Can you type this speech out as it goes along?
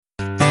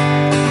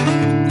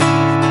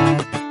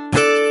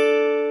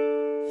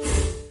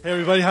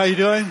everybody. How you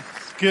doing?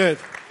 Good.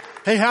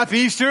 Hey, happy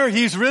Easter.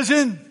 He's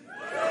risen.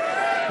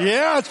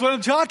 Yeah, that's what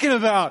I'm talking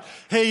about.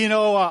 Hey,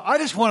 I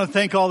just want to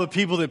thank all the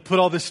people that put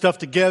all this stuff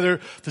together.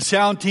 The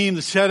sound team,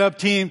 the setup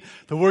team,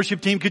 the worship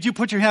team. Could you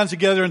put your hands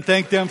together and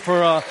thank them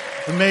for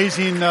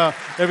amazing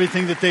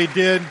everything that they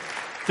did?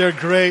 They're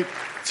great.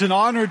 It's an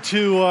honor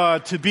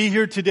to be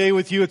here today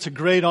with you. It's a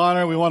great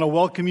honor. We want to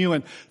welcome you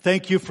and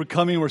thank you for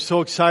coming. We're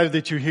so excited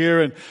that you're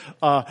here. And,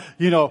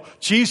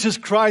 Jesus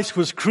Christ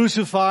was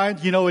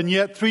crucified, and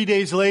yet 3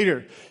 days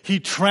later,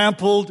 He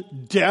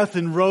trampled death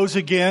and rose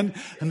again.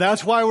 And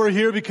that's why we're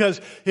here,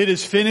 because it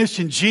is finished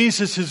and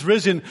Jesus is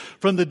risen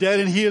from the dead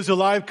and He is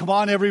alive. Come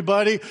on,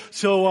 everybody.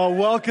 So,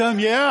 welcome.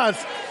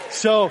 Yes.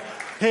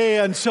 Hey,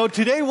 and so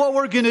today what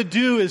we're going to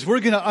do is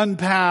we're going to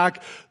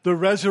unpack the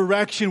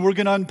resurrection. We're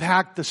going to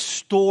unpack the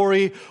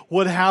story,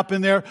 what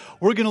happened there.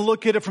 We're going to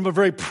look at it from a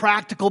very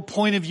practical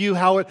point of view,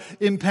 how it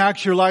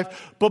impacts your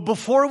life. But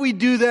before we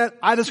do that,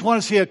 I just want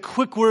to say a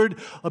quick word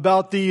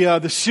about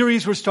the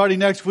series we're starting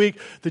next week,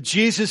 the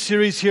Jesus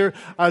series here,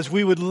 as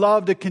we would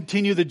love to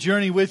continue the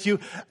journey with you.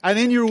 And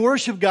in your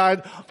worship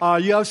guide,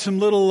 you have some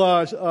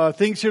little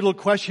things here, little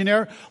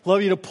questionnaire.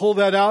 Love you to pull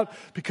that out,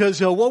 because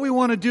what we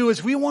want to do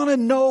is we want to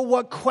know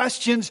what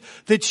questions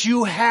that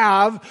you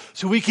have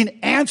so we can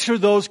answer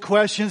those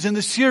questions in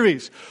the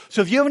series.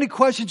 So if you have any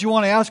questions you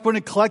want to ask, we're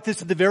going to collect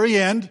this at the very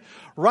end.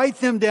 Write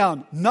them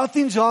down.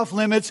 Nothing's off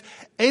limits.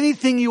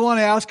 Anything you want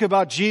to ask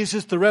about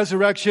Jesus, the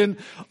resurrection,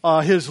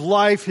 His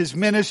life, His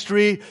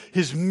ministry,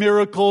 His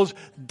miracles,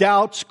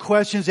 doubts,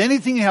 questions,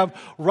 anything you have,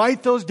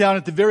 write those down.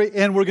 At the very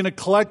end, we're going to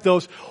collect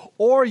those.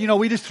 Or,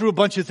 we just threw a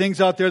bunch of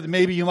things out there that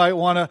maybe you might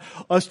want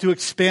us to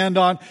expand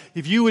on.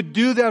 If you would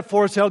do that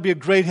for us, that would be a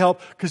great help,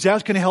 because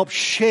that's going to help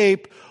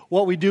shape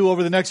what we do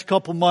over the next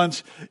couple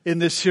months in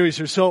this series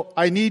here. So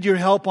I need your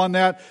help on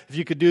that. If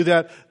you could do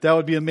that, that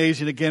would be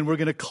amazing. Again, we're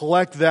going to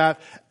collect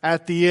that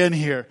at the end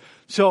here.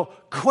 So,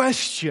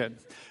 question.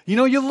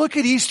 You look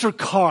at Easter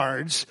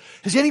cards.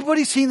 Has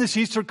anybody seen this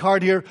Easter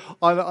card here,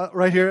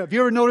 right here? Have you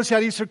ever noticed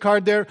that Easter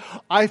card there?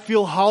 I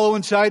feel hollow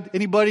inside.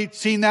 Anybody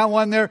seen that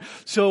one there?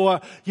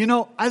 So,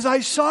 as I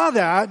saw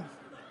that,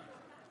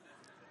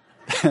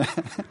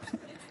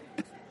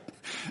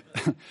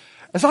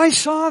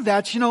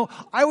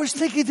 I was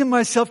thinking to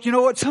myself, you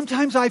know what?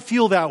 Sometimes I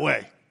feel that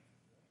way.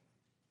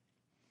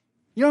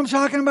 You know what I'm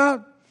talking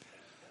about?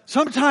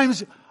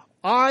 Sometimes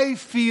I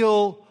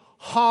feel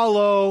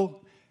hollow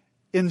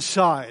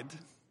inside.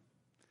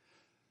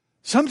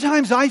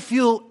 Sometimes I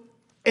feel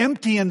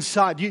empty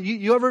inside.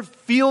 You ever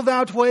feel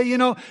that way?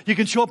 You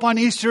can show up on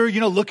Easter,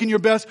 looking your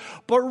best,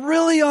 but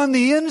really on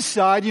the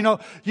inside,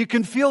 you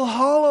can feel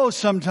hollow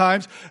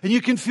sometimes, and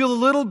you can feel a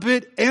little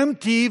bit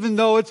empty, even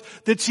though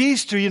it's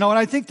Easter, and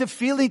I think the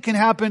feeling can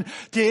happen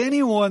to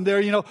anyone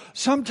there.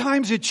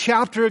 Sometimes a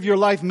chapter of your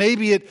life,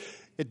 maybe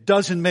it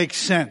doesn't make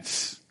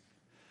sense.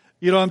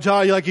 I'm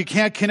telling you, you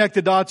can't connect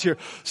the dots here.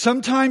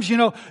 Sometimes,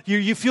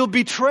 you feel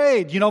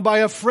betrayed, by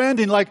a friend,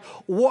 and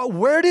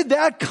where did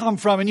that come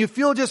from? And you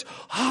feel just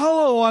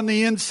hollow on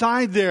the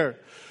inside there.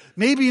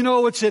 Maybe,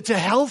 it's a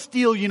health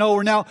deal,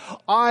 where now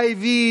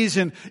IVs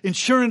and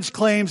insurance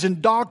claims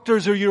and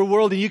doctors are your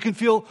world, and you can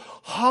feel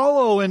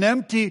hollow and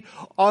empty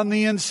on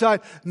the inside.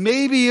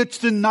 Maybe it's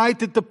the night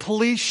that the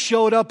police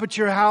showed up at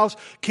your house,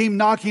 came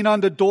knocking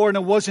on the door, and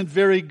it wasn't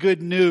very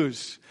good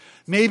news.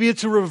 Maybe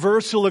it's a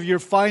reversal of your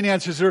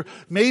finances, or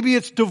maybe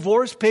it's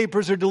divorce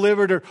papers are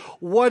delivered, or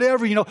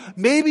whatever,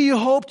 Maybe you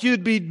hoped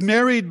you'd be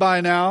married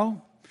by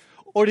now,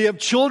 or you have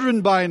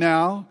children by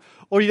now,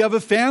 or you have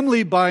a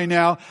family by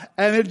now,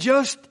 and it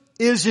just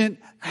isn't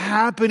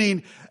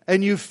happening,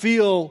 and you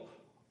feel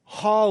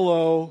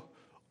hollow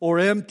or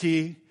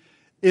empty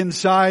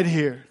inside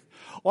here.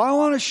 Well, I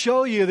want to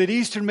show you that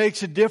Easter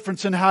makes a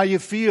difference in how you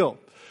feel.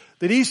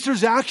 That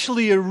Easter's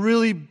actually a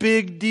really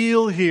big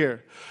deal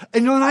here.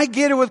 And when I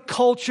get it with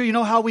culture,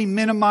 how we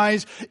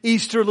minimize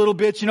Easter a little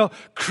bit,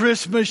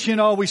 Christmas,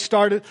 we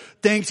started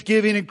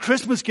Thanksgiving, and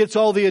Christmas gets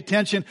all the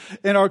attention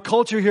in our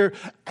culture here.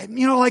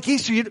 Like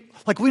Easter, we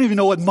don't even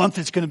know what month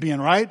it's going to be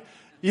in, right?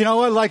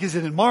 Is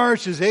it in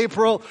March? Is it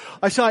April?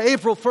 I saw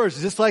April 1st.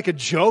 Is this like a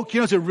joke?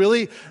 Is it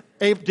really?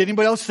 Did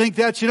anybody else think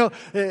that?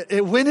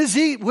 When is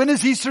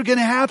Easter going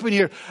to happen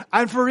here?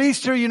 And for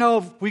Easter,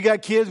 we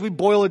got kids, we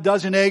boil a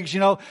dozen eggs,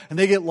 and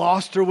they get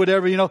lost or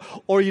whatever,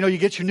 or, you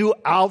get your new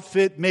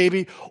outfit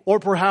maybe, or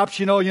perhaps,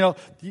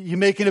 you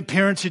make an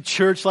appearance at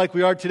church like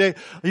we are today,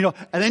 and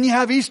then you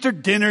have Easter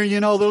dinner, a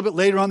little bit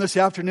later on this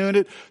afternoon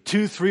at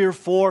 2, 3, or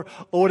 4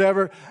 or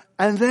whatever.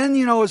 And then,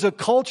 as a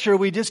culture,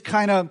 we just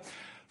kind of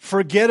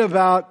forget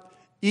about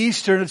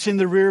Easter, and it's in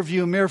the rear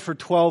view mirror for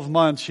 12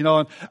 months,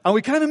 and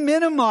we kind of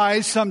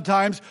minimize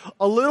sometimes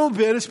a little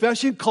bit,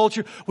 especially in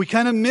culture, we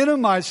kind of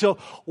minimize. So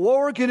what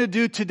we're going to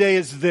do today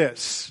is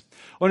this.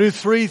 I want to do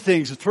three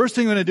things. The first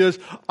thing I'm going to do is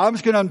I'm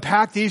just going to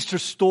unpack the Easter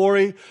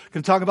story. I'm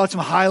going to talk about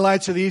some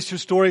highlights of the Easter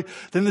story.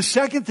 Then the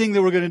second thing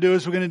that we're going to do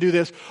is we're going to do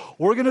this.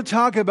 We're going to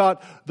talk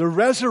about the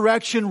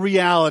resurrection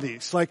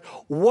realities. Like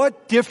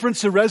what difference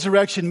the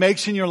resurrection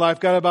makes in your life.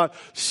 Got about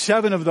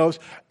 7 of those.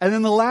 And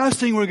then the last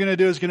thing we're going to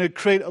do is going to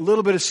create a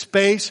little bit of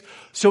space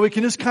so we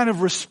can just kind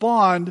of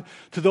respond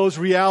to those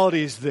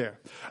realities there.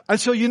 And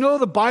so,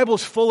 the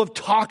Bible's full of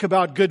talk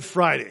about Good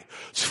Friday.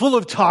 It's full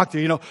of talk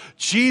there.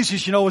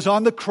 Jesus, was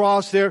on the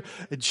cross there.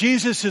 And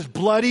Jesus is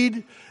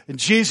bloodied and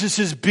Jesus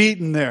is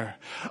beaten there.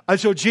 And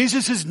so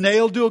Jesus is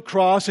nailed to a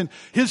cross and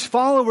his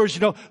followers,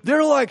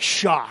 they're like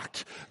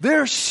shocked.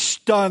 They're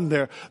stunned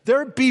there.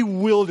 They're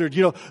bewildered.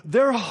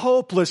 They're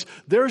hopeless.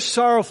 They're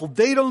sorrowful.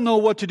 They don't know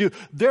what to do.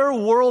 Their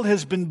world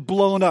has been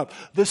blown up.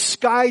 The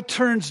sky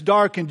turns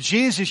dark and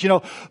Jesus,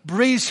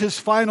 breathes his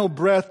final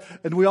breath,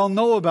 and we all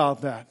know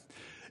about that.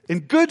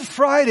 And Good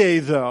Friday,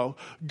 though,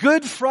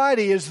 Good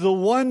Friday is the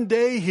one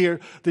day here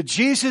that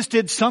Jesus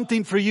did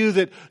something for you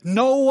that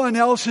no one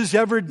else has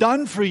ever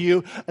done for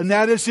you, and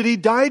that is that he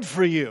died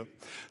for you.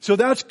 So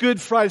that's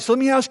Good Friday. So let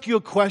me ask you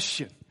a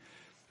question.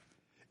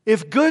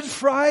 If Good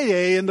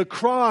Friday and the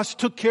cross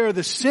took care of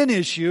the sin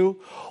issue,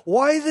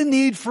 why the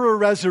need for a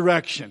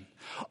resurrection?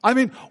 I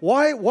mean,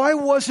 why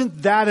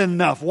wasn't that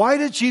enough? Why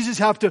did Jesus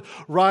have to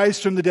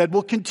rise from the dead?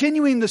 Well,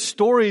 continuing the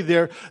story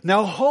there,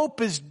 now hope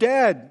is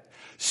dead.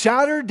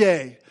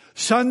 Saturday,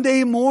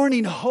 Sunday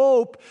morning,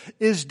 hope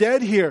is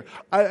dead here.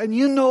 And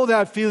you know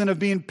that feeling of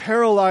being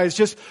paralyzed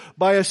just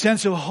by a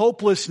sense of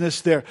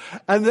hopelessness there.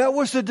 And that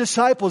was the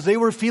disciples. They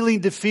were feeling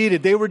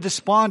defeated. They were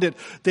despondent.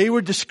 They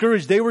were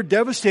discouraged. They were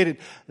devastated.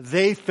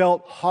 They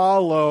felt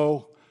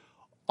hollow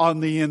on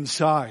the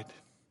inside.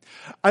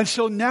 And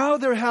so now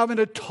they're having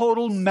a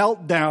total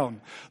meltdown.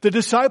 The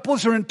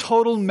disciples are in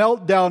total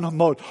meltdown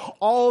mode.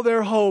 All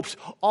their hopes,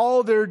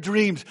 all their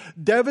dreams,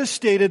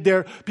 devastated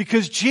there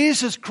because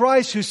Jesus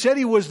Christ, who said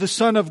he was the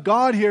Son of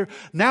God here,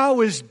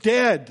 now is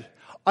dead.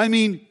 I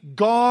mean,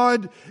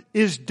 God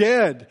is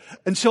dead.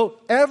 And so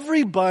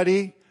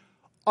everybody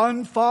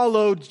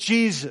unfollowed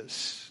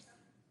Jesus.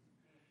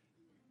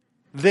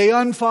 They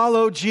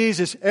unfollowed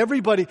Jesus.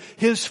 Everybody,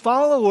 his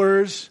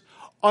followers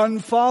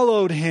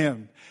unfollowed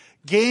him.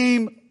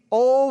 Game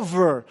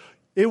over.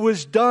 It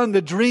was done.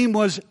 The dream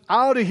was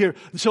out of here.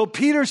 And so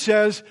Peter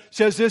says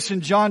this in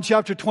John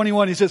chapter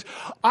 21. He says,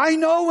 I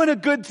know when a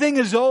good thing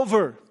is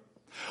over.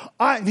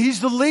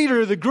 He's the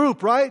leader of the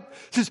group, right?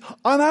 He says,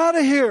 I'm out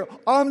of here.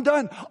 I'm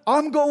done.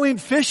 I'm going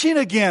fishing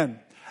again.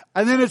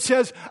 And then it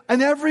says,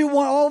 and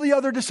all the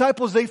other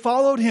disciples, they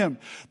followed him.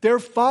 They're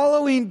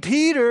following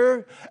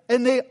Peter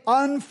and they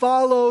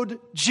unfollowed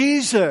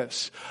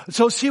Jesus.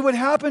 So see what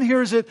happened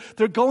here is that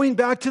they're going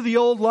back to the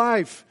old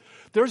life.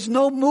 There's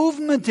no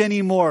movement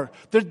anymore.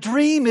 The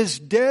dream is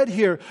dead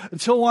here.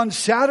 And so on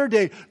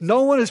Saturday,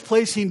 no one is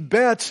placing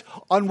bets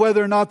on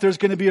whether or not there's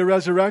going to be a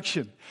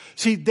resurrection.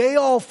 See, they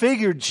all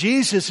figured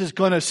Jesus is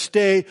going to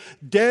stay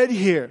dead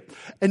here.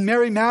 And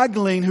Mary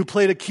Magdalene, who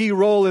played a key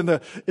role in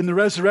the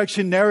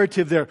resurrection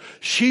narrative there,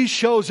 she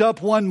shows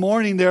up one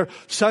morning there,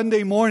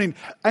 Sunday morning,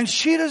 and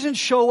she doesn't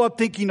show up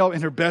thinking,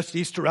 in her best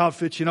Easter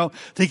outfit,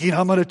 thinking,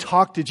 I'm going to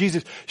talk to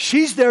Jesus.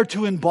 She's there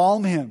to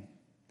embalm him.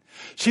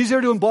 She's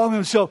there to embalm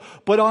him.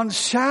 But on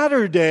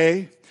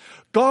Saturday,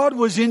 God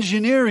was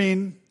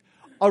engineering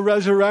a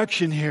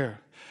resurrection here.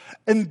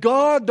 And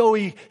God, though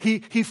he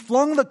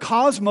flung the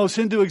cosmos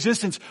into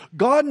existence,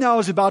 God now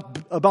is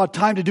about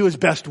time to do his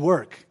best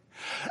work.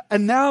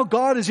 And now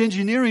God is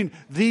engineering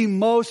the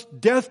most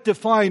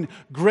death-defying,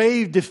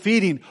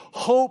 grave-defeating,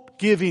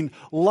 hope-giving,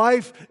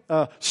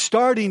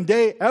 life-starting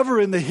day ever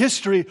in the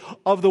history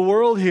of the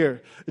world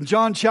here. In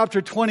John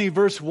chapter 20,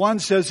 verse 1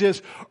 says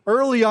this,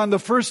 early on the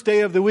first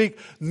day of the week,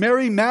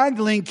 Mary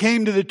Magdalene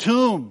came to the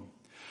tomb.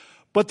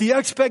 But the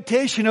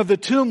expectation of the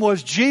tomb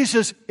was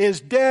Jesus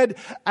is dead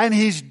and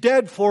he's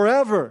dead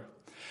forever.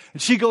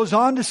 And she goes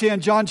on to say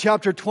in John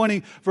chapter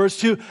 20, verse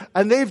 2,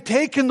 and they've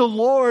taken the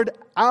Lord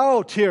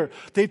out here.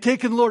 They've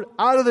taken the Lord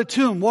out of the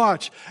tomb.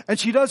 Watch. And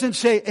she doesn't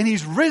say, and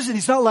he's risen.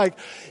 He's not like,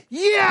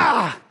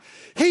 yeah,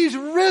 he's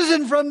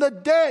risen from the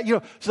dead.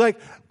 It's like,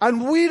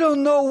 and we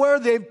don't know where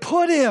they've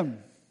put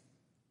him.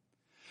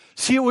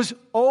 See, it was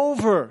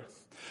over.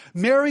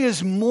 Mary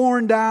is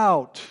mourned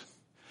out.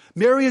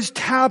 Mary is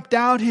tapped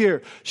out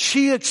here.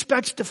 She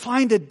expects to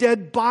find a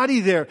dead body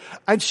there.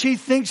 And she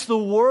thinks the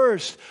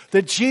worst,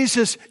 that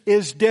Jesus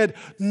is dead.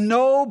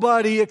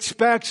 Nobody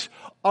expects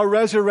a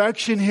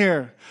resurrection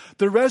here.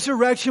 The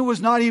resurrection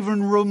was not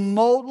even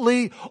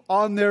remotely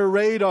on their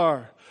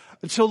radar.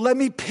 And so let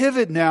me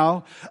pivot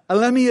now, and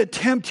let me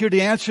attempt here to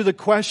answer the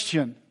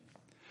question.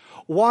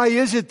 Why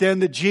is it then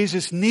that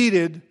Jesus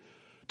needed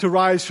to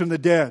rise from the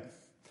dead?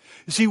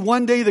 You see,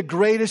 one day the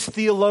greatest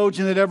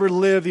theologian that ever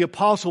lived, the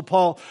Apostle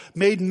Paul,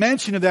 made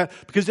mention of that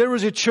because there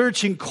was a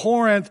church in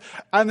Corinth,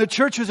 and the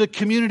church was a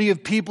community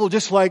of people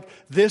just like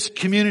this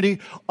community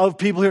of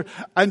people here.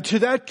 And to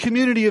that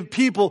community of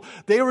people,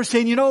 they were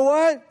saying, you know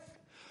what?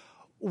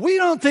 We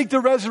don't think the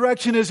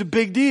resurrection is a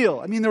big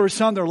deal. I mean, there were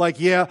some that were like,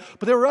 yeah,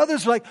 but there were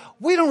others like,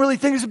 we don't really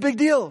think it's a big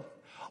deal.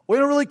 We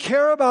don't really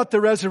care about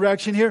the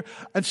resurrection here.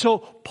 And so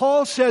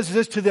Paul says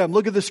this to them.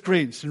 Look at the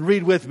screens and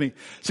read with me. It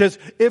says,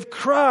 if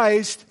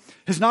Christ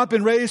has not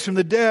been raised from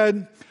the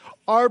dead,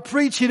 our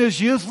preaching is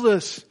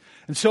useless,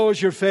 and so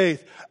is your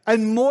faith.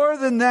 And more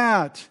than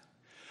that,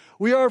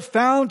 we are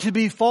found to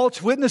be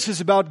false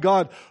witnesses about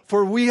God,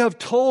 for we have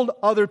told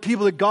other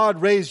people that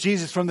God raised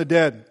Jesus from the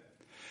dead.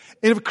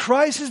 And if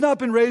Christ has not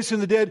been raised from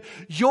the dead,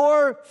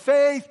 your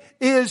faith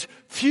is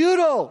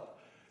futile.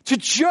 It's a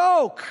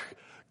joke.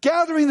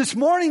 Gathering this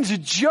morning is a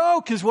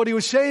joke, is what he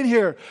was saying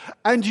here.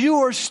 And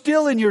you are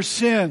still in your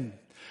sin.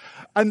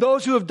 And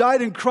those who have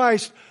died in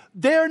Christ,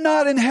 they're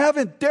not in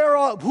heaven. They're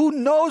all, who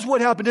knows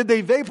what happened? Did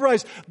they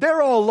vaporize?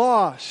 They're all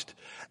lost.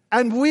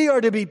 And we are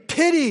to be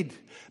pitied,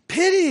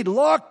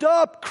 locked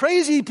up,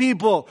 crazy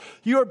people.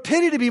 You are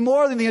pitied to be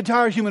more than the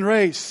entire human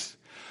race.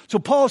 So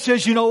Paul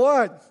says, you know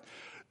what?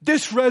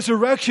 This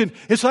resurrection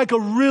is like a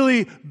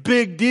really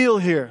big deal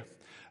here.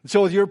 And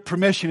so with your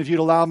permission, if you'd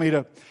allow me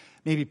to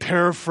maybe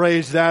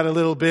paraphrase that a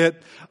little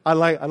bit, I'd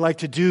like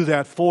to do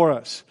that for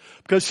us.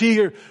 Because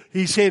here,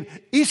 he's saying,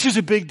 Easter's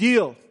a big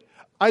deal.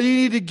 I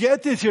need to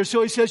get this here.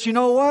 So he says, you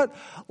know what?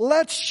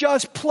 Let's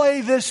just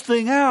play this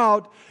thing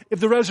out if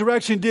the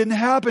resurrection didn't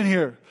happen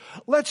here.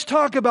 Let's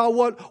talk about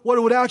what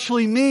it would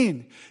actually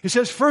mean. He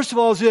says, first of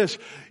all, is this.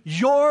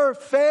 Your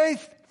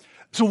faith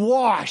is a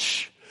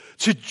wash.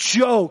 It's a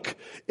joke.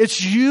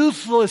 It's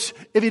useless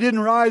if he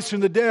didn't rise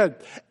from the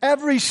dead.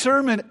 Every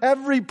sermon,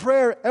 every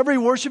prayer, every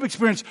worship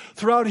experience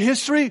throughout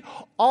history,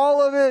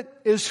 all of it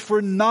is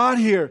for naught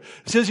here.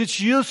 It says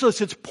it's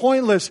useless, it's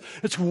pointless,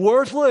 it's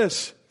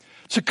worthless.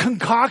 It's a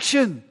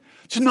concoction.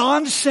 It's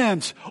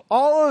nonsense.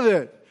 All of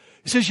it.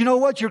 He says, you know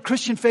what? Your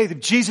Christian faith, if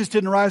Jesus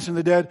didn't rise from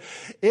the dead,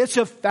 it's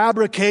a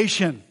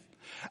fabrication.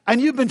 And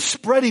you've been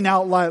spreading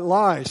outright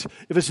lies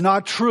if it's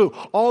not true.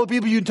 All the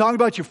people you talk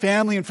about, your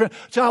family and friends,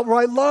 it's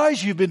outright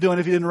lies you've been doing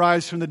if you didn't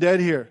rise from the dead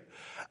here.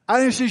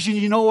 And he says,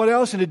 you know what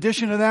else in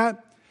addition to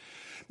that?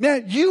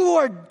 Man, you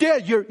are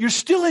dead. You're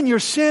still in your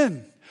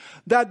sin.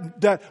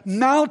 That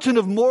mountain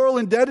of moral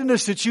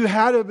indebtedness that you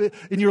had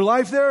in your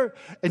life there,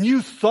 and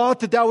you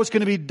thought that was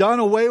going to be done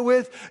away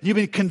with. You've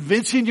been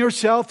convincing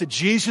yourself that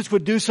Jesus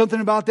would do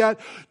something about that.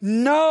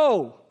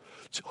 No!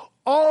 It's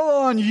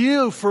all on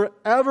you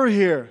forever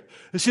here.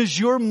 It says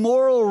your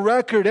moral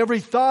record,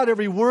 every thought,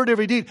 every word,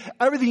 every deed,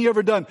 everything you've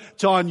ever done,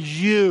 it's on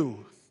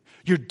you.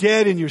 You're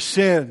dead in your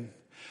sin.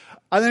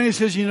 And then he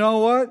says, you know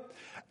what?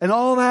 And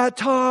all that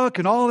talk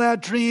and all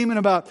that dreaming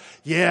about,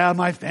 yeah,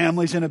 my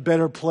family's in a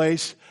better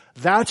place.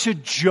 That's a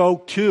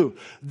joke too.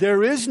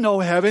 There is no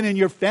heaven and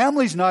your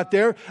family's not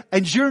there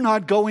and you're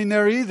not going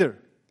there either.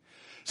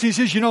 So he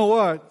says, you know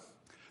what?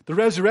 The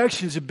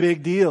resurrection is a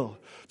big deal.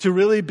 It's a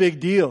really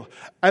big deal.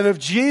 And if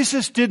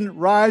Jesus didn't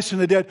rise from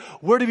the dead,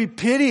 we're to be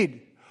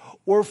pitied.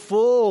 We're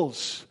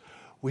fools.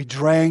 We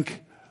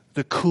drank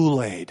the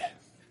Kool-Aid.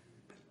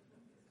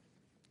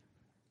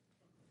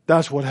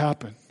 That's what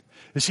happened.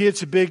 You see,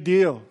 it's a big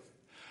deal.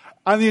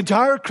 And the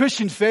entire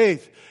Christian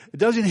faith, it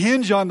doesn't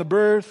hinge on the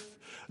birth.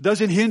 It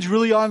doesn't hinge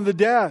really on the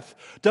death.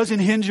 It doesn't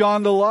hinge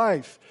on the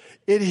life.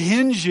 It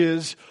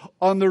hinges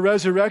on the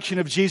resurrection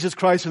of Jesus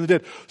Christ from the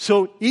dead.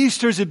 So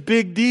Easter's a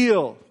big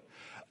deal.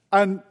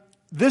 And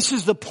this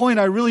is the point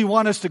I really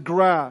want us to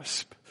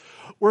grasp.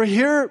 We're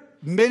here,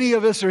 many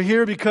of us are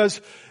here because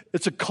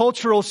it's a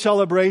cultural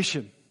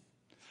celebration.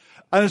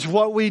 And it's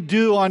what we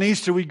do on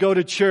Easter. We go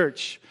to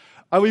church.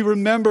 And we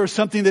remember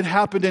something that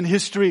happened in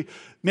history.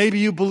 Maybe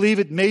you believe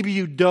it, maybe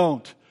you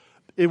don't.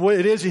 It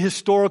is a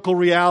historical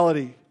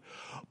reality.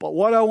 But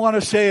what I want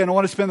to say, and I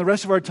want to spend the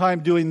rest of our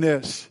time doing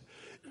this,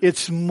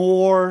 it's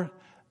more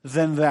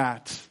than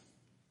that.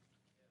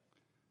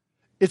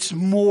 It's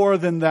more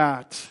than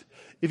that.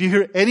 If you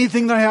hear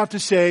anything that I have to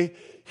say,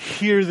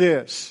 hear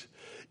this.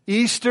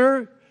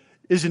 Easter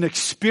is an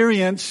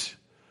experience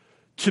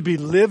to be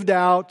lived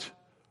out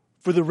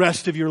for the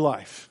rest of your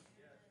life.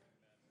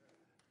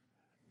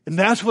 And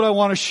that's what I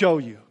want to show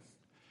you.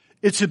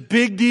 It's a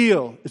big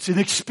deal. It's an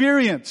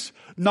experience.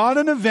 Not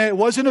an event. It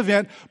was an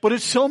event, but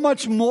it's so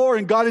much more,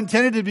 and God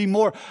intended it to be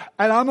more.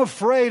 And I'm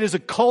afraid as a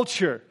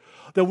culture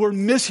that we're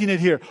missing it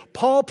here.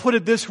 Paul put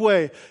it this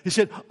way. He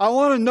said, I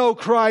want to know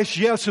Christ.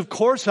 Yes, of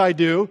course I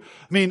do.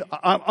 I mean,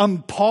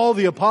 I'm Paul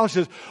the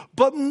apostle.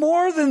 But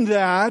more than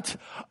that,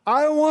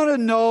 I want to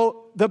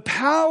know the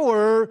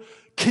power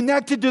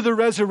connected to the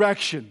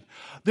resurrection.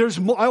 There's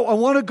more, I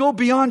want to go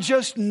beyond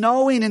just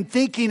knowing and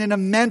thinking in a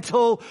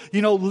mental,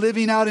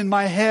 living out in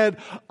my head.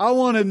 I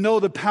want to know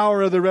the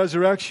power of the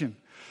resurrection.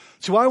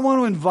 So I want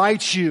to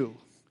invite you,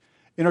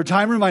 in our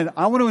time reminder,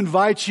 I want to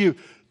invite you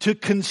to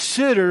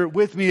consider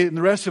with me in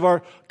the rest of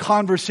our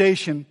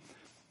conversation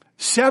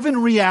 7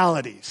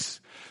 realities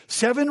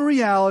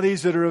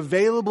that are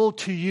available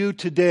to you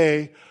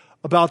today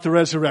about the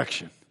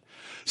resurrection.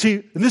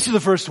 See, and this is the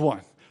first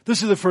one.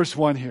 This is the first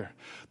one here.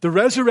 The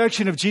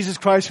resurrection of Jesus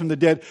Christ from the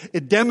dead,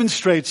 it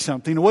demonstrates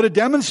something. And what it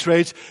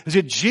demonstrates is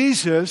that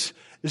Jesus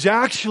is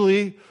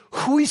actually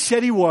who he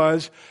said he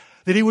was,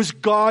 that he was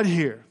God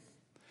here.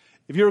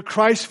 If you're a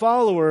Christ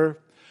follower,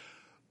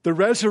 the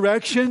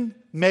resurrection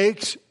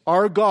makes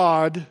our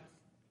God,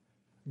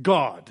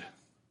 God.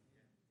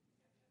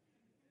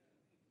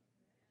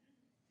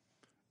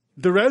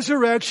 The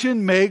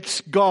resurrection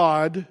makes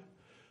God,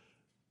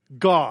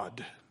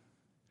 God.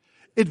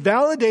 It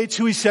validates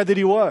who he said that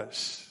he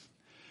was.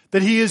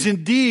 That he is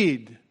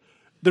indeed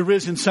the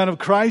risen Son of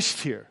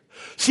Christ here.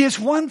 See, it's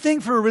one thing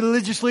for a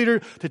religious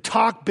leader to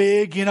talk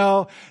big,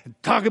 and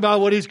talk about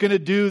what he's going to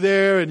do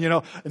there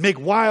and make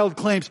wild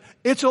claims.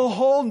 It's a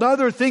whole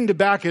nother thing to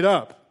back it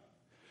up.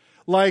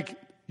 Like,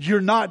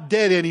 you're not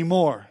dead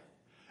anymore.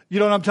 You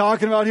know what I'm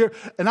talking about here?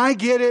 And I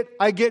get it.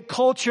 I get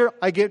culture.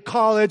 I get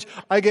college.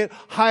 I get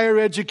higher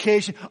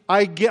education.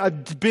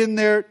 I've been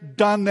there,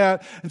 done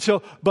that. And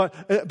so, but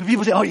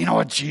people say, oh, you know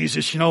what,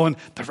 Jesus, and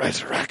the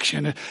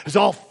resurrection is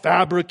all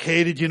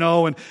fabricated,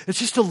 and it's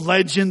just a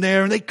legend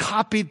there. And they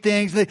copied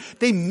things. They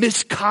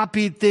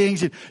miscopied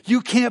things. And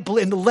you can't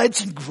believe, and the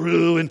legend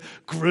grew. And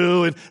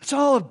it's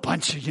all a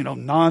bunch of,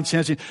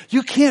 nonsense.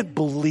 You can't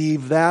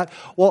believe that.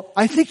 Well,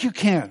 I think you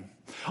can.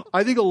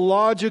 I think a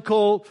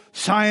logical,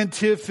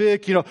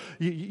 scientific,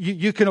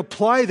 you can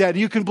apply that and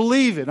you can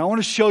believe it. I want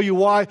to show you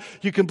why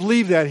you can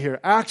believe that here.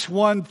 Acts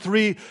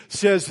 1:3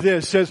 says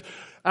this, says,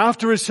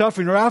 after his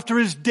suffering or after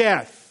his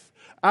death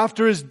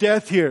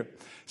here,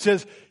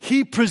 says,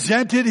 he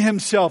presented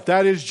himself,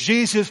 that is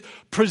Jesus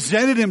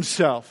presented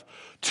himself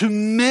to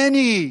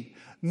many,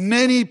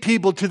 many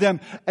people to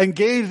them and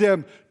gave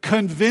them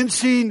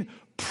convincing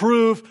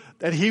proof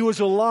that he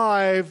was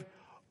alive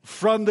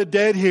from the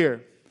dead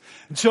here.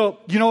 So,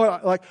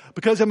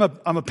 because I'm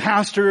a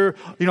pastor,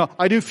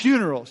 I do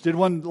funerals. Did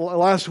one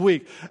last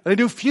week. And I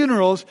do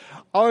funerals.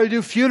 I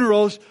do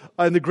funerals,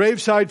 in the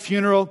graveside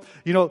funeral,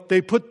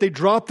 they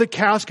drop the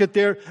casket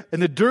there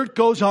and the dirt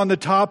goes on the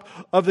top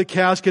of the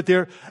casket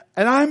there.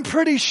 And I'm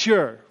pretty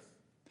sure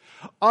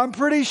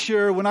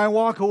when I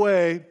walk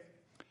away,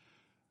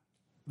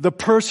 the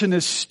person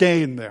is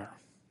staying there.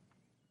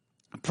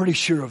 I'm pretty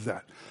sure of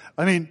that.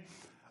 I mean,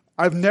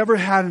 I've never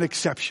had an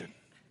exception.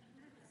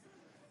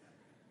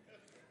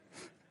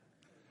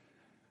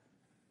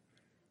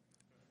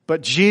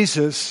 But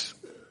Jesus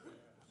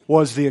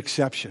was the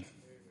exception.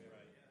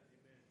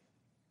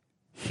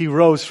 He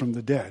rose from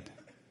the dead.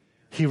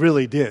 He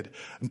really did.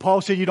 And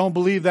Paul said, you don't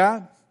believe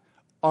that?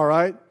 All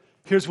right.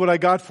 Here's what I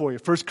got for you.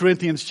 1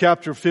 Corinthians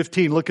chapter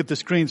 15. Look at the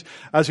screens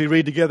as we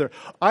read together.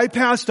 I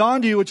passed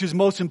on to you, which is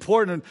most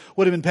important,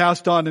 would have been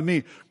passed on to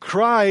me.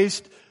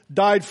 Christ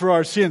died for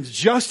our sins,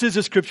 just as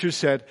the scripture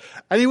said.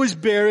 And he was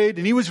buried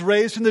and he was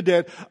raised from the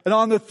dead. And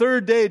on the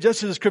third day,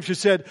 just as the scripture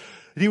said,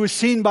 he was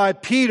seen by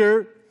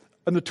Peter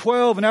and the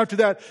 12, and after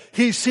that,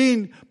 he's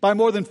seen by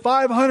more than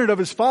 500 of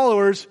his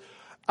followers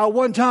at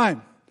one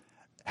time.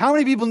 How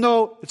many people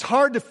know it's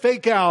hard to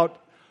fake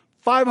out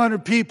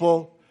 500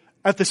 people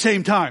at the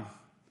same time?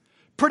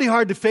 Pretty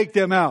hard to fake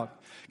them out.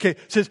 Okay,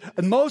 it says,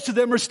 and most of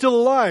them are still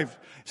alive.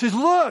 It says,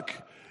 look,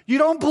 you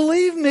don't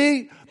believe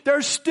me?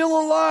 They're still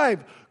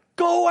alive.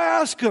 Go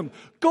ask them.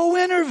 Go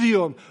interview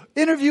them.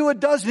 Interview a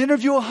dozen,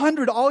 interview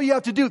 100. All you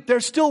have to do, they're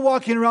still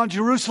walking around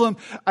Jerusalem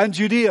and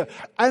Judea.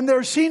 And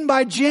they're seen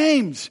by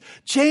James.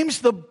 James,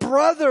 the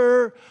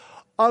brother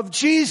of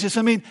Jesus.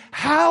 I mean,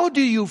 how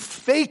do you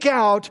fake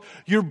out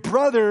your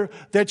brother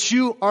that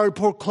you are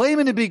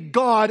proclaiming to be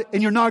God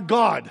and you're not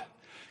God?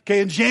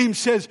 Okay, and James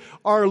says,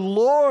 our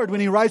Lord, when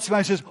he writes about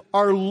it, he says,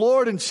 our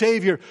Lord and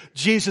Savior,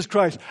 Jesus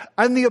Christ.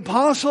 And the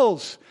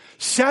apostles,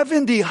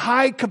 70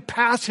 high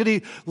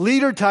capacity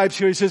leader types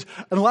here. He says,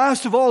 and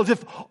last of all, as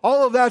if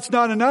all of that's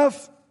not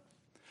enough,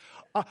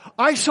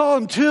 I saw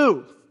him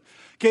too.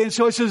 Okay, and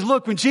so it says,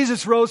 look, when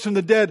Jesus rose from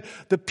the dead,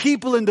 the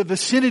people in the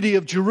vicinity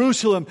of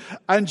Jerusalem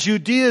and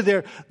Judea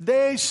there,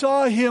 they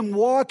saw him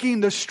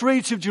walking the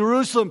streets of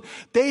Jerusalem.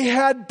 They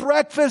had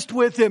breakfast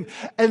with him,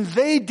 and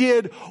they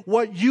did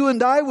what you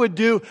and I would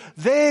do.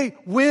 They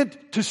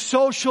went to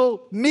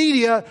social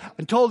media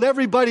and told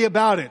everybody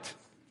about it.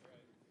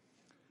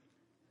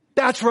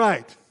 That's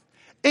right.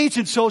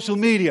 Ancient social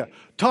media.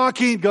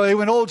 Talking, they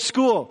went old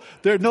school.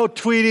 There's no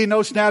tweeting, no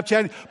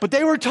Snapchatting, but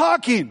they were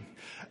talking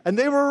and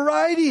they were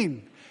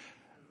writing.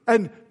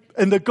 And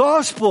the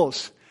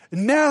Gospels,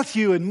 and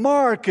Matthew and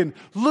Mark and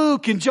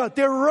Luke and John,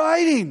 they're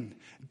writing.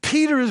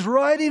 Peter is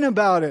writing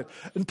about it.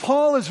 And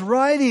Paul is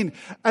writing.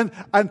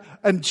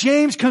 And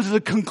James comes to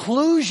the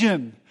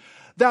conclusion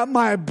that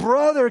my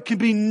brother can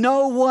be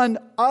no one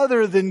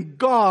other than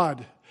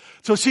God.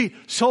 So see,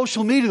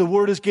 social media, the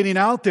word is getting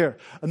out there.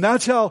 And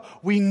that's how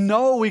we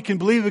know we can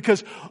believe,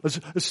 because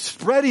it's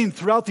spreading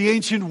throughout the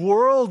ancient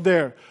world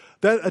there.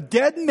 That a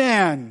dead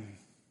man,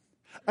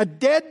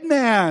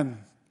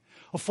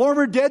 a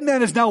former dead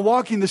man is now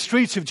walking the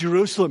streets of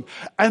Jerusalem.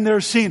 And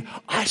they're saying,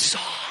 I saw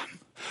him.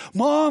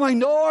 Mom, I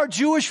know our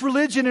Jewish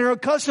religion and our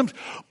customs,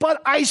 but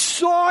I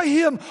saw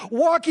him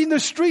walking the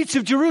streets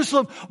of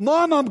Jerusalem.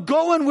 Mom, I'm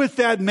going with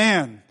that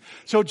man.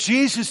 So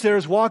Jesus there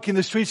is walking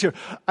the streets here.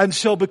 And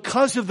so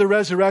because of the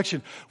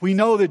resurrection, we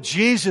know that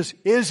Jesus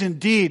is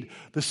indeed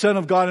the Son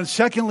of God. And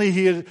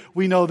secondly,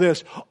 we know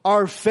this.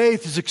 Our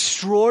faith is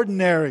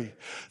extraordinary.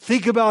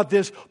 Think about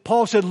this.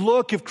 Paul said,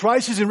 look, if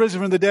Christ isn't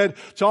risen from the dead,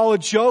 it's all a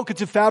joke,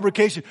 it's a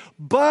fabrication.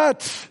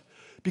 But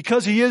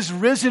because He is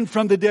risen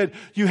from the dead,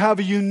 you have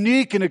a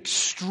unique and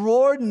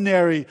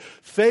extraordinary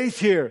faith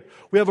here.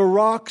 We have a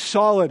rock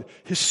solid,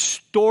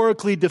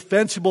 historically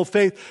defensible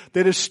faith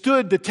that has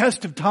stood the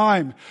test of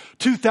time,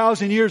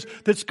 2,000 years,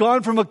 that's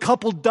gone from a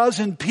couple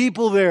dozen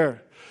people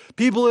there,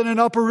 people in an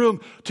upper room,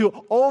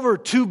 to over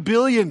 2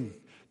 billion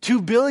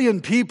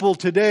people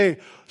today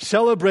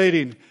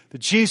celebrating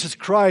that Jesus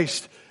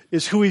Christ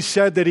is who He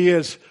said that He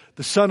is,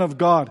 the Son of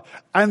God.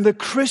 And the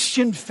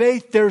Christian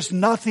faith, there's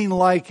nothing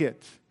like it.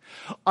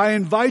 I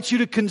invite you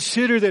to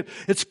consider that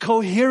it's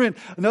coherent.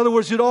 In other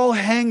words, it all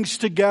hangs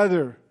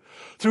together.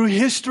 Through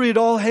history, it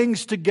all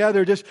hangs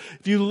together. Just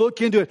if you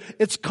look into it,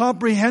 it's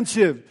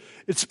comprehensive.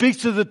 It speaks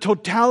to the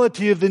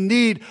totality of the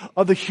need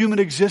of the human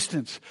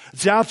existence.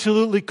 It's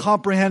absolutely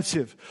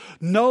comprehensive.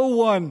 No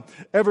one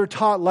ever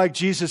taught like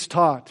Jesus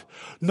taught.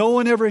 No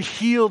one ever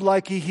healed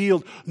like He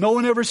healed. No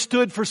one ever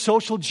stood for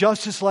social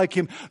justice like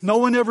Him. No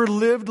one ever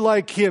lived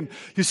like Him.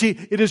 You see,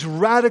 it is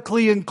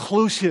radically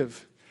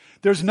inclusive.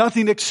 There's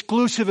nothing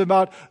exclusive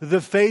about the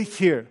faith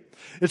here.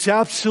 It's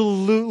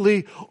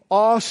absolutely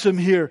awesome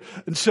here.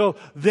 And so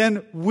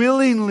then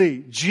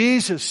willingly,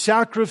 Jesus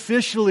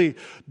sacrificially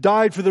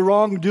died for the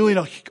wrongdoing,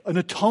 an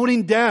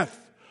atoning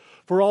death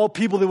for all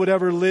people that would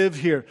ever live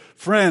here.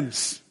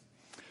 Friends,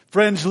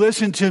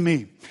 listen to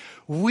me.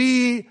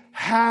 We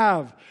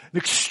have an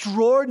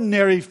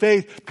extraordinary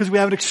faith because we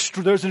have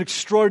there's an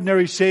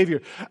extraordinary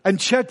Savior. And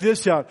check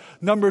this out.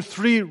 Number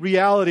 3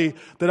 reality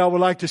that I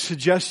would like to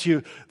suggest to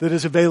you that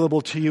is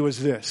available to you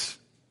is this.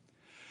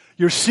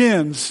 Your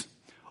sins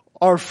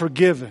are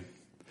forgiven.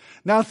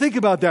 Now think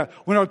about that.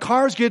 When our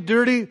cars get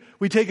dirty,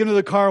 we take them to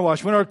the car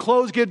wash. When our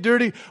clothes get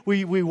dirty,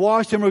 we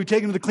wash them or we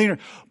take them to the cleaner.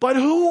 But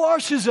who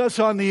washes us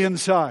on the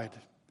inside?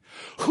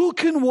 Who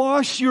can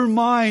wash your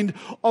mind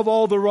of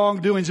all the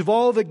wrongdoings, of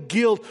all the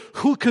guilt?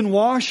 Who can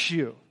wash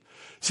you?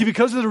 See,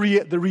 because of the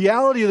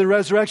reality of the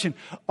resurrection,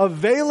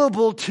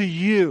 available to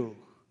you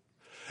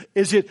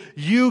is that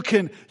you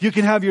can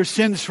have your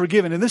sins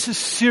forgiven. And this is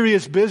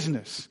serious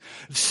business.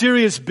 It's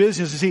serious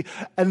business, you see.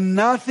 And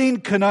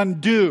nothing can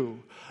undo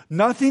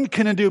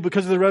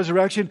because of the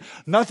resurrection,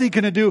 nothing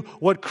can undo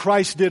what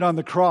Christ did on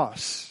the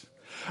cross.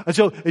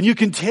 And you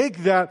can take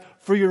that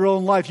for your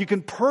own life. You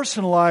can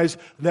personalize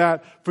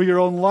that for your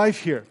own life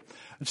here.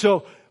 And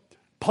so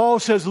Paul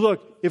says,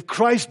 look, if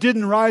Christ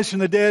didn't rise from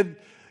the dead,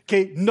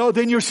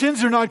 then your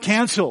sins are not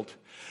canceled.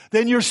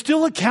 Then you're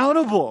still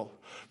accountable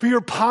for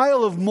your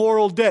pile of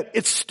moral debt.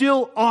 It's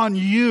still on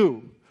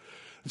you.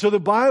 And so the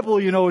Bible,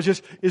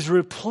 is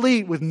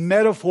replete with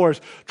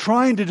metaphors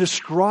trying to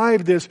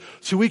describe this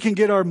so we can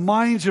get our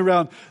minds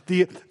around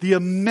the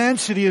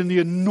immensity and the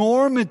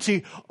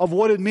enormity of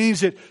what it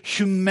means that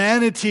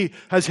humanity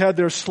has had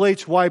their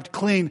slates wiped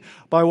clean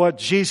by what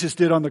Jesus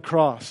did on the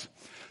cross.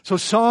 So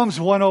Psalms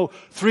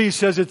 103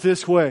 says it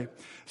this way. It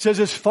says,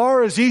 as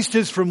far as east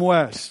is from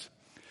west,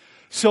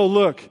 so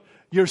look,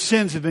 your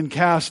sins have been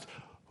cast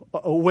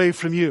away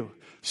from you.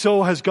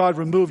 So has God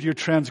removed your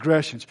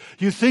transgressions.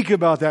 You think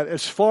about that.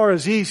 As far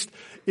as east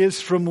is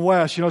from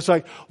west. It's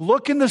like,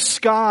 look in the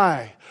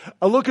sky.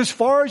 Look as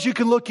far as you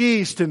can look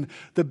east and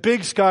the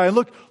big sky. And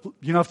look,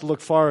 you don't have to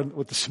look far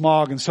with the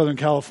smog in Southern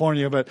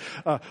California, but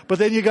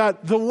then you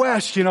got the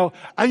west, and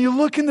you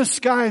look in the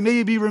sky and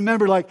maybe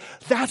remember, like,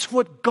 that's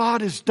what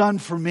God has done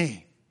for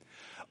me.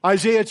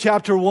 Isaiah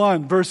chapter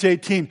 1, verse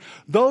 18.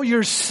 Though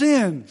your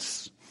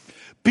sins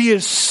be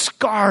as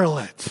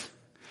scarlet,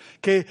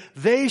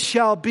 they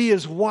shall be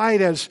as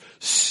white as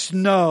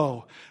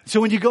snow.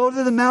 So when you go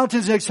to the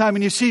mountains next time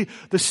and you see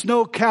the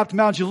snow-capped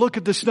mountains, you look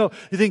at the snow,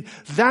 you think,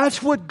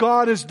 that's what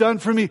God has done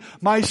for me.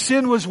 My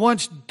sin was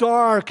once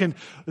dark and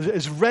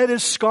as red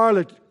as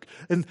scarlet.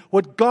 And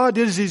what God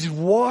did is He's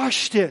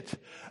washed it.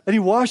 And He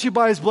washed it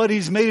by His blood.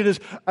 He's made it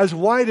as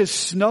white as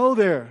snow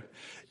there.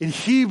 In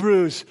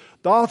Hebrews,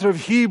 the author of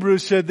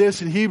Hebrews said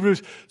this in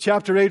Hebrews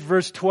chapter 8,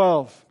 verse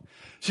 12.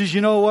 He says, you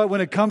know what?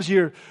 When it comes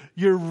to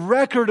your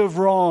record of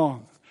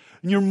wrong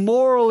and your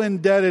moral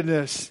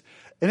indebtedness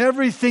and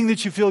everything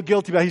that you feel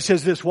guilty about, he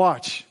says this,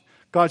 watch.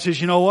 God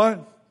says, you know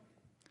what?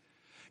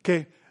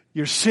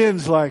 Your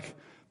sins,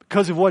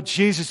 because of what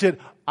Jesus did,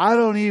 I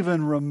don't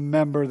even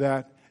remember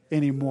that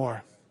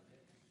anymore.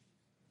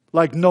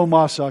 Like no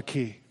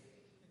masaki.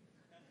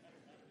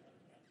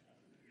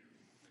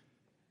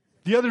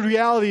 The other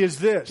reality is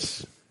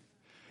this,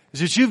 is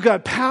that you've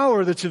got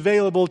power that's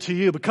available to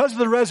you. Because of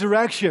the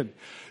resurrection,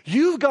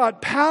 you've got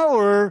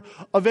power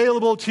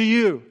available to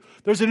you.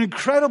 There's an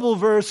incredible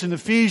verse in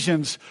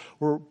Ephesians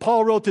where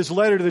Paul wrote this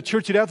letter to the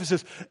church at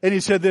Ephesus, and he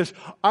said this,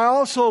 I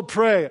also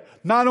pray,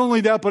 not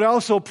only that, but I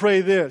also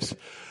pray this,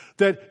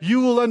 that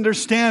you will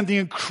understand the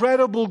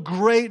incredible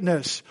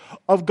greatness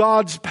of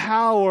God's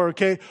power,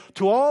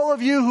 to all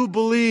of you who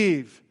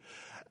believe.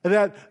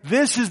 that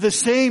this is the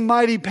same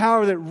mighty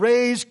power that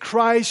raised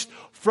Christ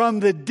from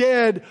the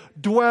dead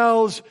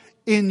dwells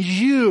in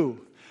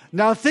you.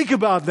 Now think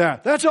about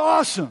that. That's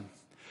awesome.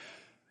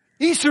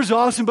 Easter's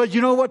awesome, but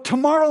you know what?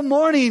 Tomorrow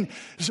morning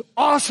is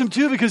awesome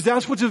too, because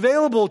that's what's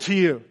available to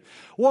you.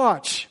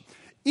 Watch.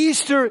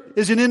 Easter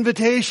is an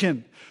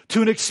invitation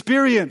to an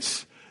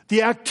experience,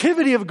 the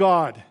activity of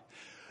God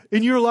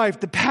in your life,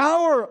 the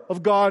power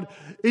of God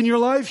in your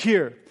life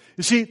here.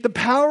 You see, the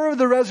power of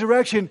the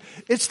resurrection,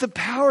 it's the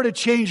power to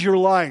change your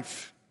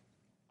life.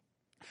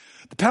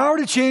 The power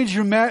to change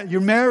your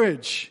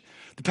marriage.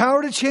 The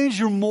power to change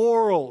your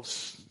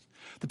morals.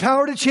 The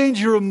power to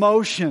change your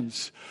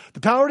emotions. The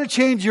power to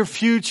change your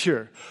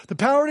future. The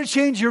power to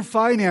change your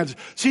finances.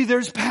 See,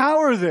 there's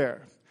power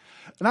there.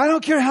 And I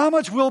don't care how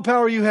much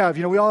willpower you have.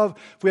 You know,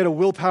 if we had a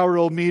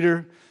willpower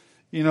meter,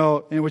 you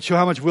know, and it would show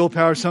how much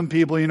willpower some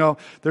people, you know,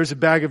 there's a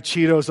bag of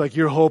Cheetos, like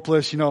you're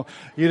hopeless, you know,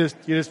 you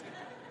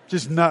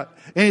just not,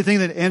 anything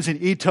that ends in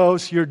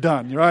etos, you're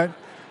done, right?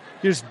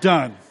 You're just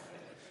done.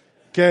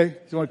 Okay?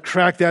 You want to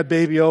crack that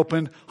baby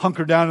open,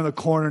 hunker down in the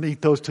corner and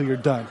eat those till you're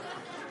done.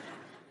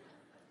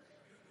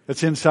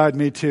 That's inside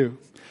me too.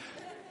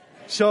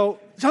 So,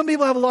 some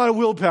people have a lot of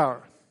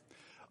willpower.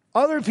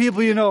 Other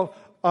people, you know,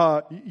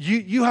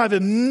 you have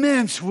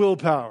immense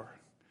willpower.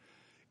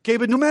 Okay,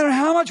 but no matter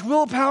how much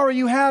willpower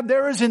you have,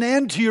 there is an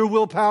end to your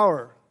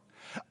willpower.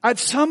 At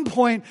some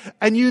point,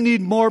 and you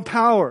need more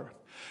power.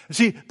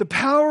 See, the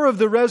power of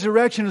the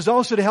resurrection is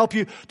also to help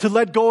you to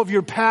let go of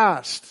your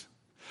past.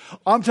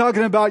 I'm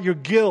talking about your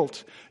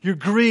guilt, your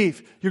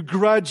grief, your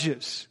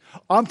grudges.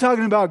 I'm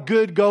talking about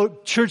good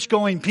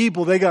church-going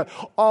people. They got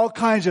all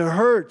kinds of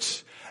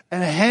hurts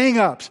and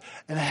hang-ups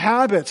and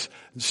habits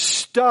and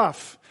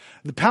stuff.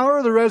 The power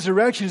of the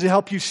resurrection is to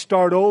help you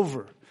start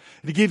over,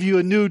 to give you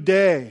a new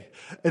day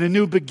and a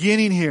new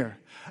beginning here.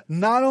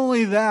 Not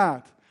only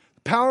that,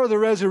 the power of the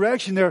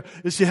resurrection there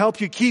is to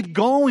help you keep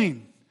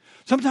going.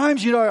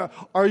 Sometimes, you know,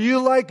 are you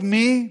like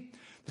me?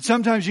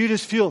 Sometimes you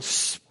just feel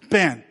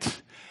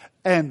spent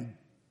and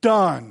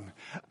done.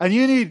 And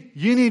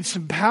you need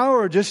some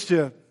power just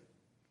to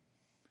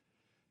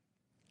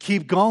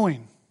keep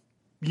going.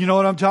 You know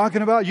what I'm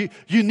talking about? You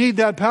need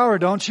that power,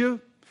 don't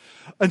you?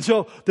 And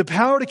so the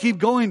power to keep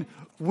going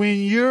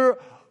when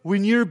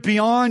you're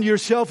beyond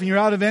yourself and you're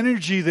out of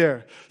energy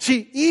there.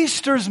 See,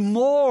 Easter's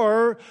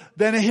more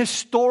than a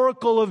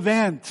historical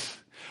event.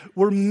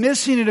 We're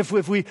missing it if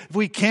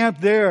we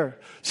camp there.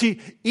 See,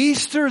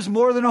 Easter is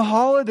more than a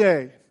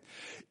holiday.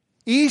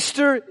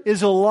 Easter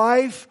is a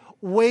life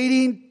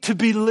waiting to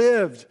be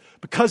lived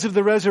because of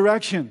the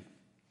resurrection.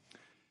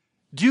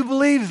 Do you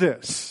believe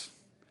this?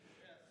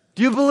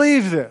 Do you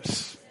believe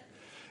this?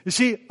 You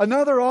see,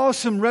 another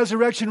awesome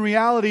resurrection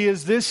reality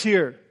is this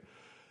here,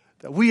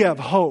 that we have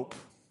hope.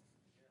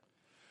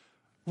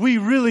 We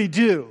really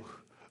do.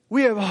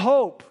 We have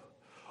hope.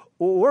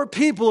 We're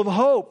people of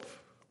hope,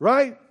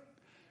 right?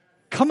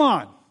 Come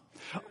on.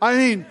 I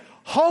mean,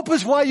 hope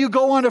is why you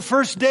go on a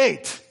first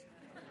date.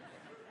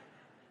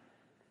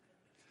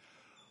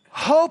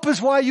 Hope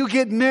is why you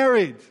get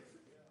married.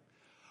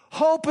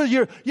 Hope is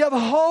you have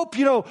hope,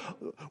 you know,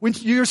 when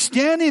you're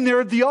standing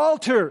there at the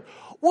altar.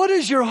 What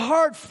is your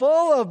heart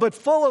full of? But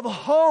full of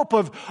hope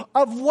of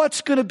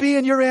what's going to be,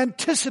 and you're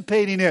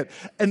anticipating it.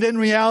 And then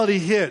reality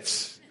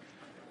hits.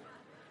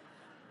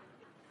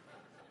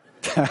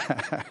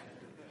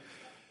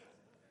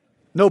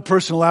 No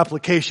personal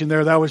application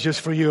there. That was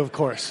just for you, of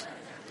course.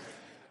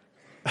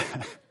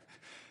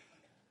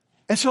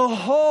 And so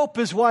hope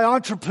is why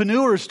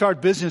entrepreneurs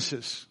start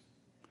businesses.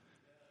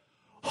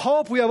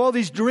 Hope, we have all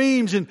these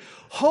dreams, and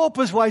hope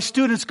is why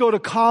students go to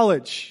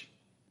college.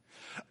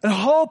 And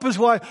hope is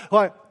why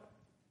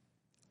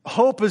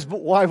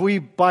we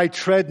buy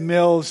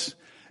treadmills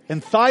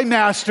and Thigh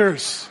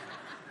Masters.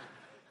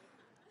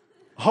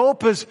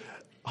 Hope is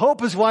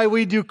why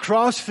we do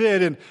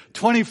CrossFit and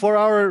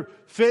 24-hour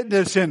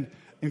fitness and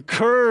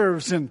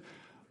curves and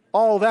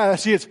all that.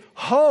 See, it's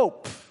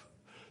hope.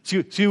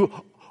 See,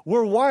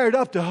 we're wired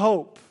up to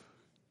hope.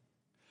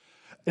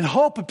 And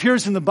hope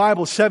appears in the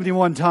Bible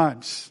 71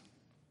 times.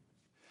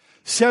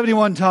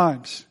 71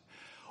 times.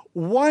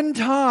 One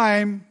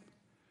time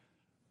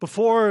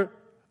before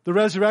the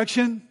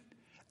resurrection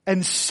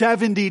and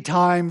 70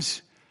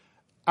 times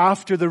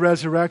after the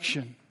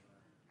resurrection.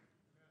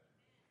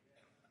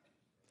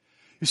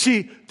 You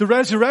see, the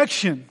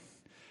resurrection,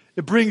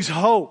 it brings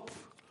hope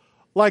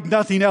like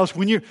nothing else.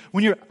 When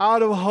you're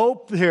out of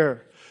hope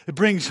there, it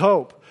brings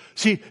hope.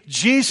 See,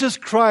 Jesus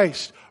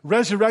Christ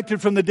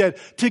resurrected from the dead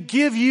to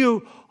give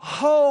you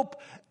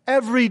hope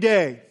every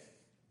day.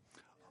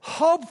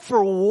 Hope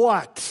for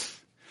what?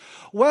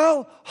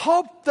 Well,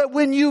 hope that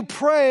when you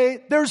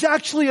pray, there's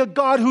actually a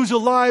God who's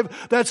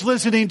alive that's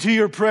listening to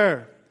your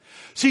prayer.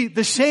 See,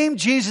 the same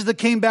Jesus that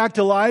came back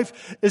to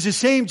life is the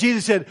same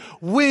Jesus that said,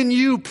 when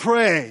you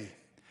pray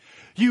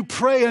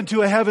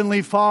unto a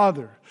heavenly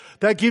Father.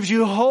 That gives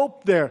you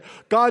hope there.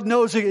 God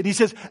knows it. And he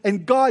says,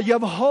 and God, you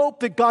have hope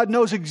that God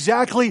knows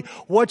exactly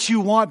what you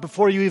want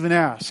before you even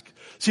ask.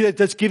 See,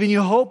 that's giving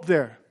you hope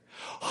there.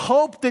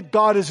 Hope that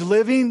God is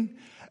living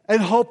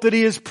and hope that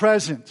He is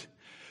present.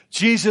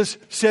 Jesus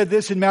said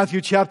this in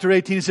Matthew chapter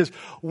 18. He says,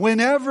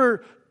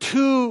 whenever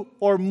 2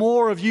 or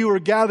more of you are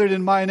gathered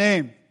in my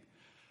name,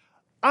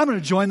 I'm going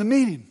to join the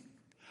meeting.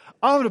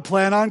 I'm going to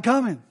plan on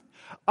coming.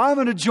 I'm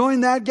going to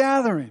join that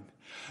gathering.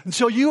 And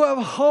so you have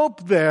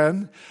hope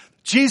then.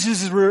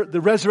 Jesus is the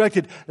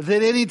resurrected,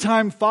 that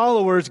anytime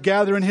followers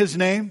gather in His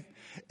name,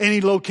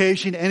 any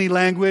location, any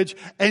language,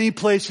 any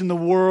place in the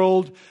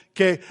world,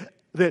 okay,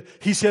 that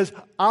He says,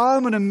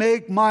 I'm going to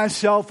make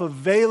myself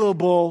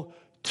available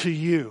to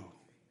you.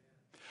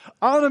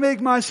 I'm going to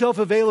make myself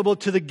available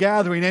to the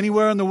gathering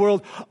anywhere in the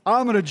world.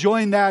 I'm going to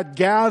join that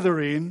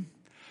gathering.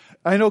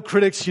 I know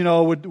critics,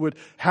 would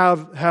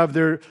have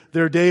their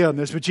day on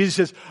this, but Jesus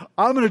says,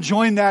 I'm going to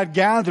join that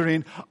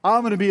gathering.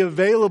 I'm going to be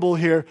available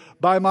here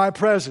by my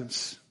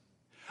presence.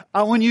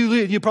 When you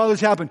leave, you probably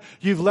this happened.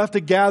 You've left a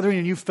gathering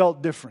and you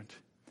felt different.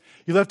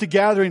 You left a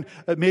gathering,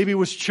 maybe it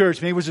was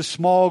church, maybe it was a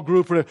small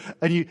group,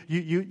 and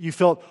you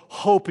felt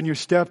hope in your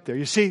step there.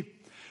 You see,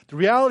 the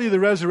reality of the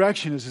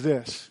resurrection is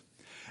this.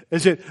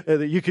 Is it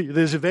that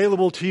is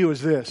available to you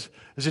is this.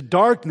 Is that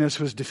darkness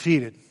was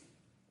defeated.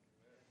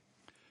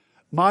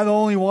 Am I the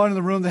only one in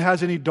the room that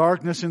has any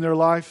darkness in their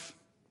life?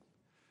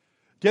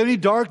 Do you have any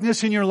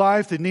darkness in your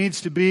life that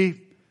needs to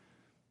be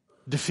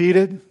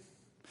defeated?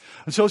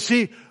 And so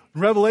see,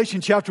 in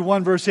Revelation chapter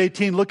 1 verse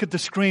 18, look at the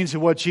screens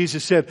of what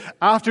Jesus said.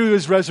 After He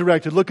was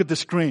resurrected, look at the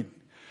screen.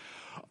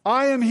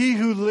 I am He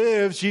who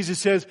lives, Jesus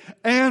says,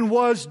 and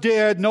was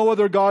dead. No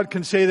other God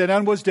can say that,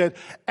 and was dead.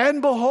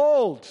 And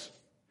behold,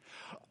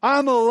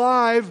 I'm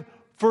alive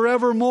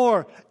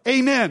forevermore.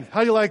 Amen. How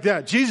do you like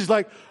that? Jesus is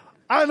like,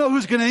 I don't know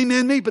who's going to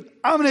amen me, but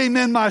I'm going to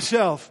amen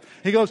myself.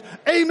 He goes,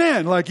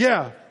 amen. Like,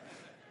 yeah.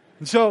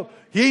 And so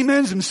He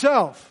amens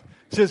Himself.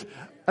 He says,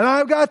 and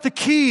I've got the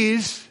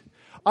keys.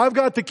 I've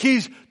got the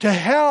keys to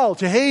hell,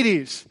 to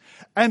Hades,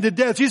 and to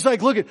death. He's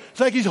like, look, it's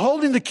like He's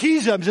holding the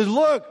keys up. He says,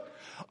 look,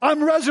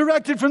 I'm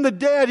resurrected from the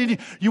dead. And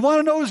you want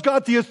to know who's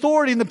got the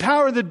authority and the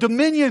power and the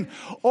dominion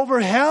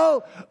over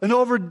hell and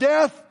over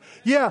death?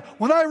 Yeah,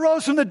 when I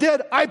rose from the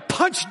dead, I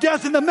punched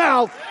death in the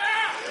mouth.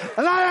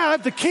 And I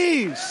have the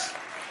keys.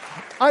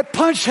 I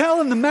punched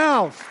hell in the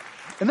mouth.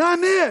 And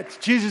I'm it.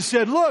 Jesus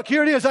said, look,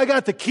 here it is. I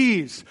got the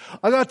keys.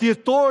 I got the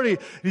authority.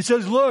 He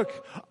says,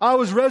 look, I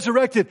was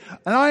resurrected.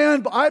 And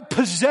I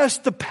possess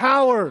the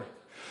power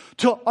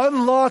to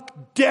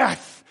unlock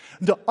death,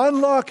 to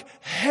unlock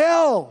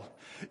hell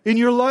in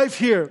your life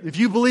here. If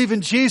you believe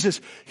in Jesus,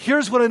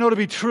 here's what I know to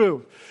be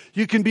true.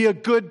 You can be a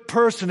good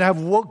person,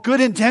 have good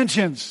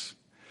intentions.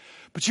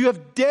 But you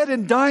have dead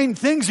and dying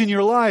things in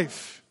your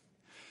life.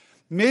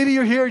 Maybe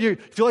you're here, you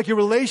feel like your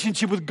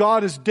relationship with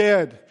God is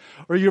dead,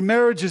 or your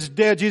marriage is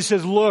dead. Jesus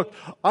says, look,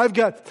 I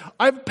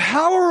have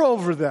power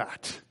over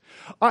that.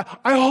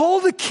 I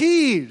hold the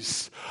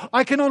keys.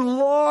 I can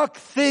unlock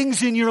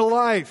things in your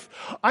life.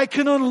 I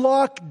can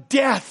unlock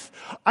death.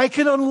 I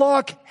can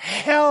unlock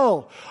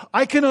hell.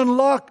 I can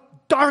unlock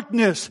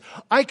darkness.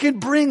 I can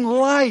bring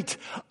light.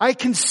 I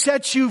can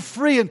set you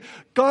free. And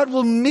God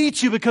will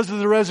meet you because of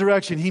the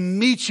resurrection. He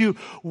meets you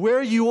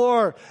where you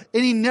are,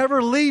 and He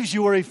never leaves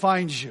you where He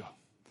finds you.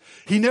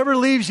 He never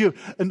leaves you.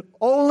 And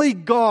only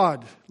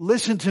God,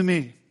 listen to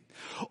me,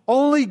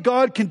 only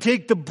God can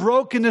take the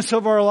brokenness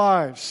of our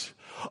lives.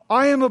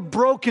 I am a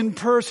broken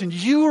person.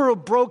 You are a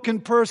broken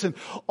person.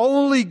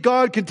 Only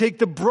God can take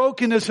the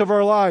brokenness of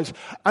our lives.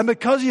 And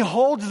because He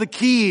holds the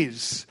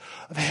keys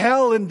of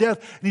hell and death,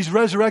 and He's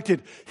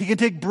resurrected, He can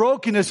take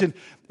brokenness and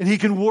He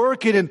can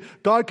work it, and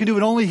God can do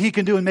what only He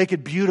can do and make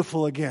it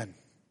beautiful again.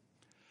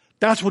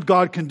 That's what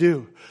God can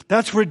do.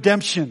 That's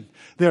redemption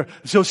there.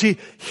 So see,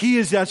 He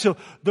is that. So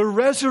the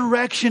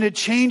resurrection, it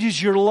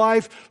changes your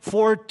life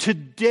for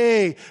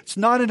today. It's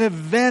not an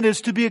event,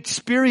 it's to be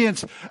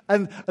experienced.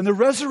 And the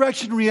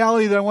resurrection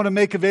reality that I want to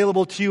make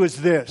available to you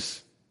is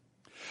this.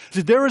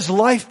 That there is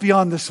life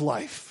beyond this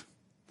life.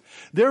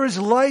 There is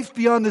life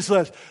beyond this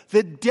life.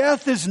 That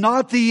death is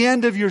not the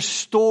end of your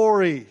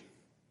story.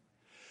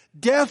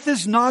 Death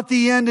is not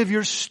the end of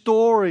your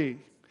story.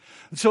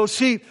 And so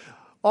see,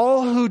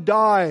 all who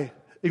die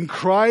in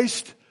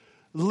Christ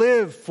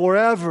live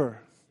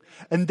forever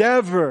and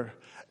ever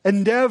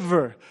and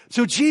ever.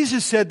 So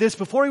Jesus said this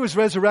before He was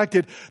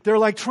resurrected. They're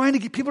like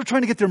people are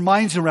trying to get their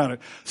minds around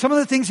it. Some of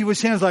the things He was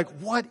saying is like,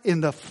 what in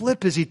the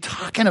flip is He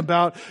talking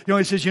about?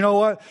 He says, you know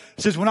what?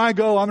 He says, when I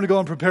go, I'm going to go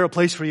and prepare a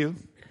place for you.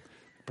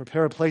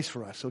 Prepare a place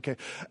for us, okay?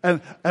 And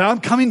I'm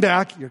coming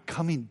back. You're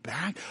coming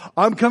back?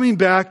 I'm coming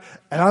back,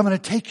 and I'm going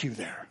to take you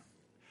there.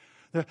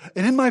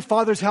 And in my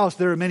Father's house,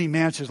 there are many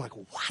mansions. Like,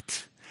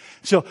 what?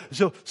 So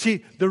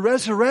see, the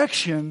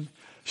resurrection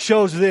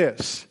shows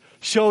this.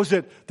 Shows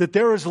that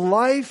there is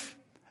life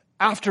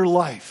after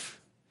life.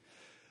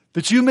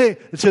 That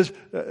it says,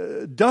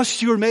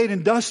 dust you are made,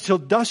 and dust till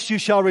dust you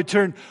shall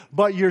return,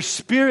 but your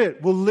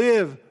spirit will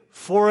live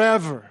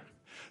forever.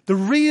 The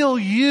real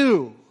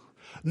you,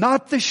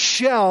 not the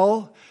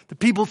shell that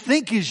people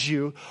think is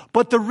you,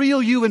 but the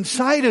real you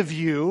inside of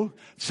your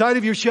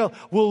shell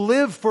will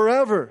live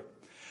forever.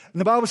 And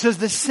the Bible says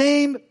the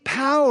same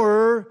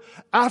power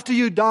after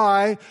you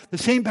die, the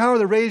same power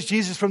that raised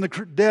Jesus from the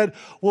dead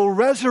will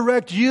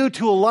resurrect you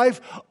to a life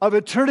of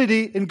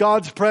eternity in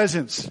God's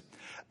presence.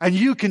 And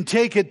you can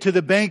take it to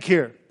the bank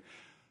here.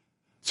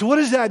 So what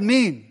does that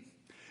mean?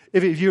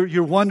 If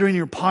you're wondering,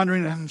 you're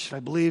pondering, should I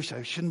believe,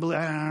 I shouldn't believe,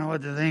 I don't know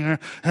what to think.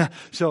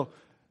 So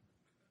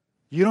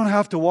you don't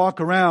have to walk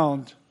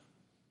around,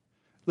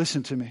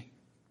 listen to me.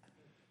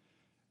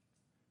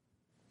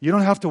 You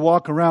don't have to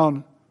walk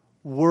around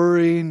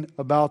worrying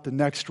about the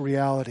next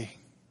reality.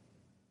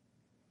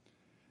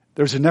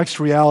 There's a next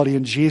reality,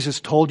 and Jesus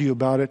told you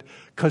about it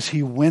because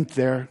He went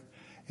there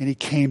and He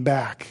came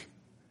back.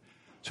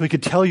 So He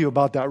could tell you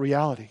about that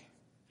reality.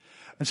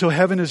 And so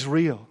heaven is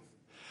real.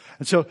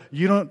 And so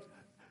you don't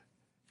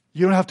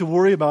have to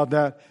worry about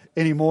that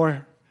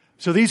anymore.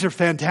 So these are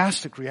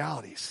fantastic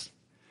realities.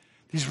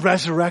 These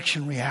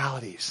resurrection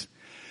realities.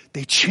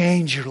 They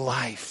change your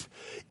life.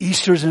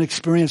 Easter is an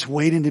experience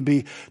waiting to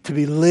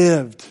be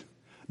lived.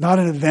 Not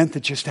an event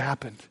that just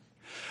happened.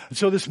 And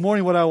so this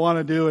morning what I want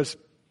to do is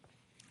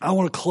I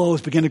want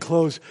to begin to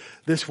close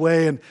this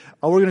way. And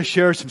we're going to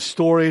share some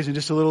stories in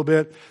just a little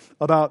bit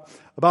about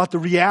the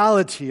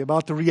reality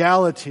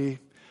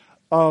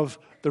of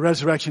the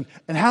resurrection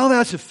and how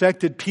that's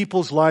affected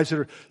people's lives that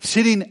are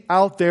sitting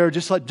out there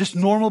just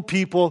normal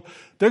people.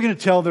 They're going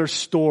to tell their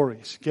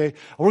stories. Okay.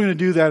 We're going to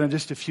do that in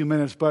just a few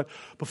minutes. But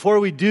before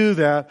we do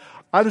that,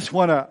 I just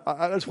want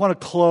to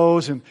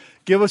close and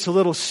give us a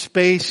little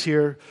space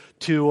here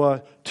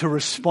to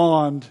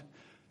respond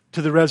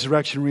to the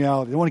resurrection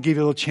reality. I want to give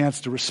you a little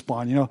chance to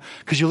respond,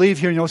 because you leave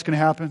here, you know what's going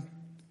to happen?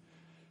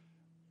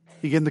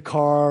 You get in the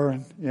car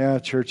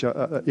and, church,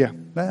 that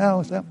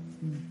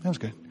was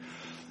good.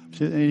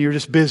 And you're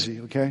just busy,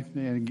 okay?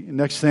 And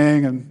next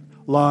thing, and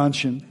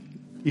lunch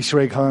and Easter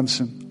egg hunts.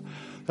 And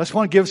I just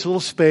want to give us a little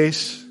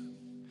space,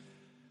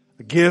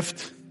 a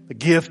gift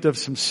of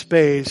some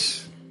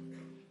space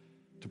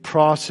to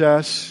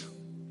process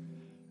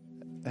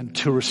and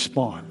to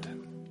respond.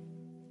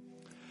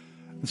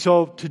 And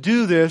so to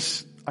do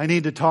this, I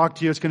need to talk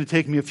to you. It's going to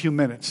take me a few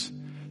minutes.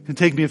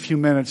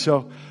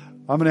 So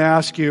I'm going to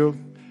ask you,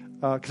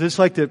 because it's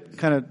like the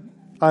kind of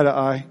eye to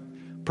eye,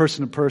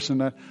 person to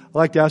person. I'd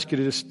like to ask you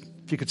to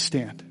if you could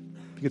stand.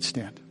 If you could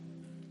stand.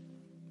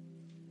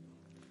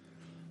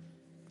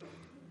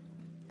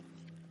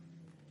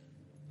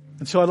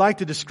 And so I'd like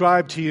to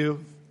describe to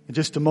you in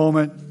just a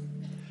moment,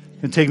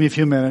 it's going to take me a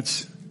few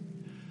minutes.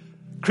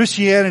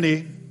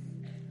 Christianity,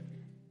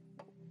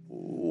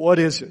 what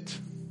is it?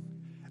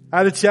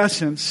 At its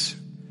essence,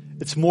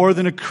 it's more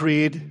than a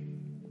creed.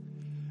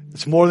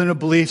 It's more than a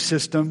belief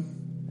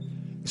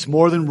system. It's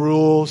more than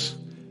rules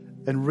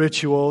and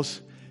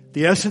rituals.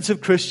 The essence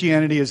of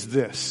Christianity is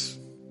this.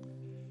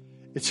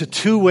 It's a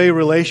two-way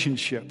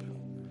relationship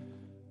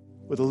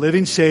with a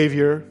living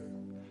Savior,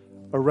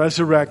 a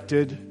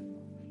resurrected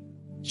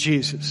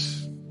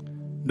Jesus.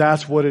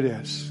 That's what it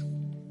is.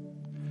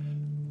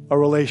 A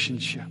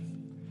relationship.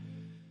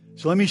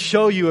 So let me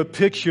show you a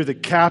picture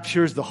that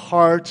captures the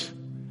heart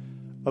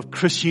of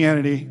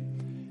Christianity.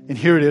 And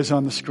here it is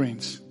on the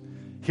screens.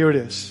 Here it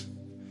is.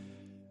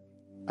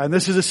 And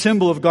this is a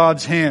symbol of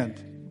God's hand.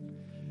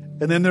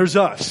 And then there's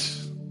us.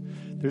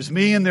 There's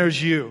me and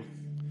there's you.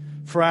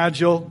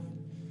 Fragile,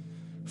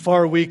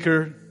 far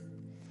weaker.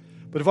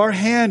 But if our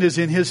hand is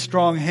in His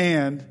strong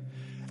hand,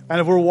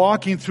 and if we're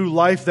walking through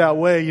life that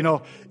way,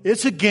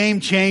 it's a game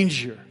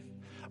changer.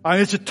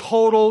 It's a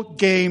total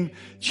game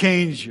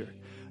changer.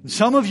 And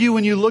some of you,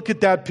 when you look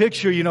at that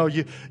picture,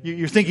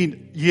 you're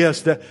thinking,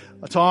 yes,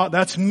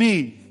 that's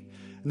me.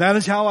 And that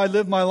is how I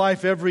live my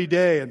life every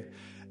day. And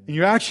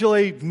you're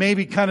actually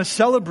maybe kind of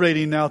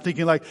celebrating now,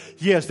 thinking like,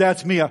 yes,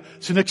 that's me.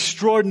 It's an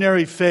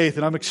extraordinary faith,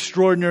 and I'm an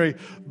extraordinary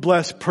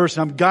blessed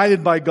person. I'm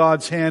guided by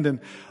God's hand,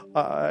 and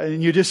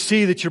you just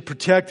see that you're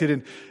protected,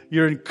 and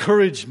you're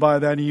encouraged by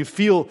that, and you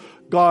feel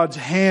God's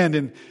hand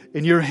in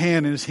your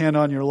hand and His hand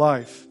on your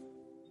life.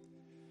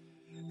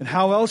 And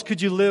how else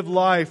could you live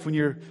life when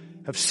you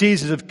have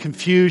seasons of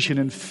confusion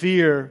and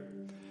fear,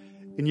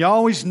 and you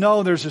always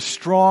know there's a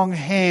strong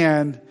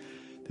hand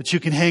that you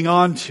can hang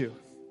on to?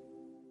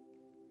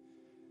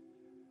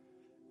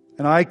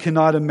 And I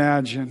cannot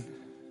imagine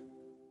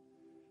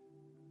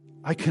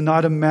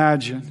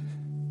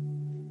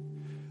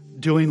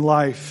doing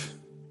life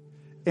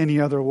any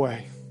other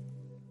way.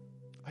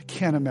 I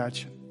can't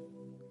imagine.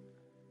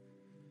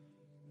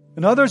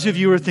 And others of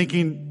you are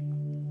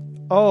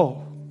thinking,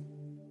 oh,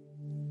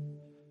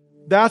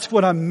 that's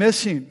what I'm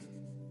missing.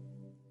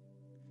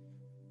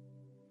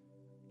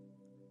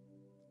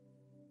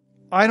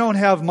 I don't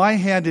have my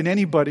hand in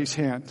anybody's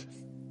hand.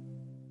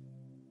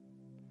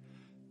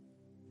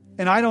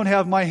 And I don't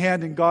have my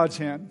hand in God's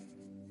hand.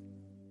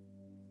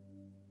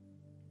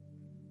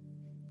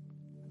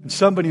 And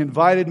somebody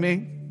invited me,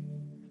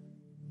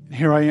 and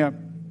here I am.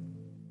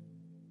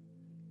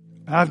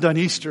 And I've done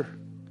Easter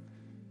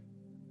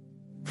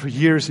for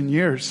years and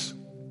years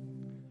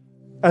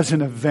as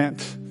an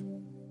event.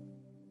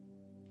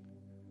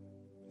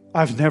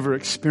 I've never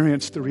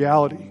experienced the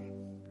reality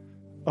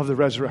of the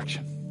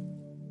resurrection.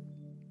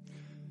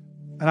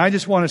 And I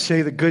just want to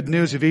say the good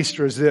news of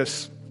Easter is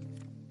this,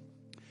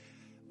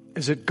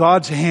 is that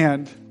God's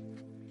hand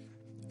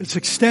is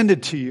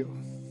extended to you.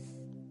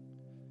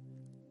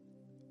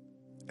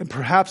 And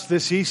perhaps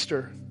this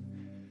Easter,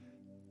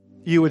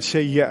 you would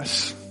say,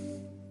 yes,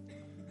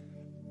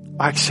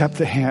 I accept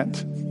the hand.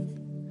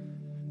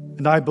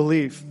 And I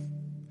believe.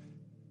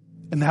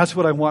 And that's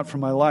what I want for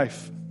my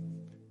life.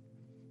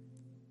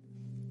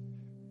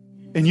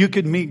 And you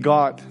could meet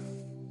God.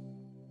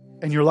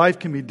 And your life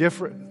can be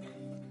different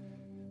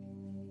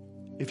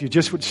if you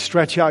just would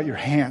stretch out your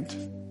hand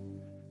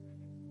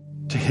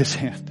to His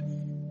hand.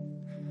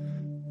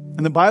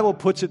 And the Bible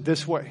puts it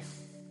this way.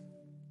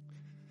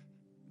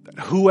 That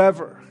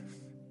whoever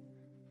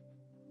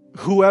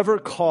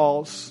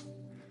calls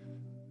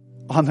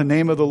on the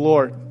name of the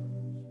Lord,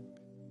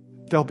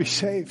 they'll be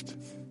saved.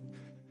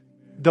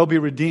 They'll be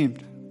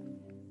redeemed.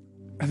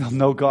 And they'll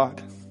know God.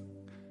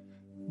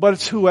 But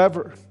it's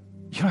whoever.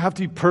 You don't have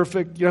to be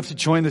perfect. You don't have to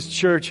join this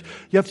church.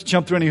 You have to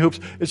jump through any hoops.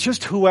 It's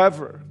just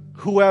whoever.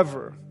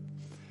 Whoever.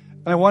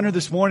 And I wonder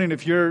this morning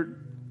if you're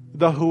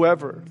the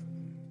whoever.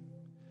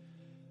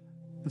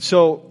 And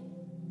so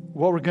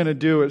what we're going to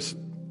do is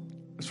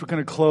we're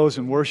going to close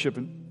and worship.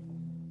 And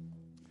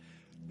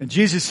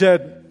Jesus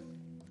said,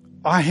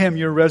 I am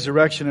your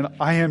resurrection and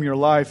I am your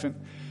life.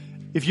 And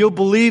if you'll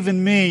believe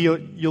in me,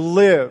 you'll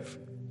live.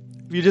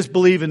 If you just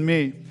believe in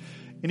me.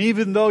 And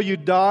even though you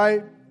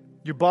die,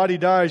 your body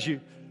dies, you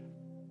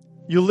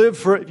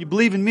live if you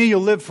believe in me,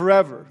 you'll live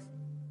forever.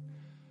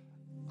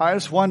 I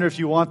just wonder if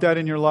you want that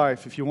in your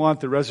life, if you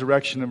want the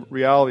resurrection of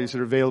realities that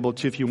are available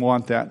to you, if you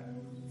want that.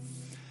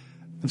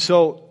 And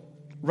so,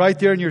 right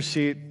there in your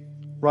seat,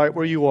 right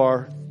where you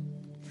are,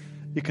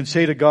 you can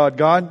say to God,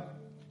 God,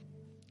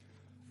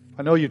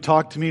 I know you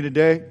talked to me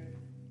today,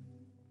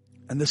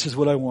 and this is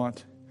what I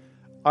want.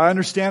 I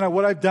understand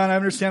what I've done. I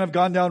understand I've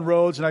gone down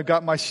roads and I've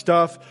got my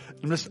stuff.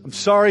 I'm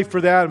sorry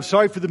for that. I'm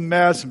sorry for the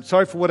mess. I'm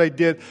sorry for what I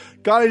did.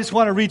 God, I just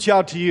want to reach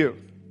out to you.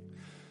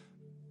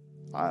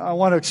 I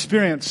want to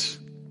experience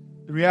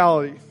the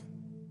reality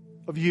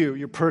of you,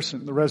 your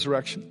person, the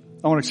resurrection.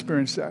 I want to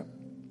experience that.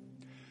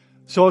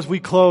 So as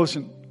we close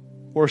and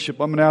worship,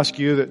 I'm going to ask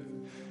you that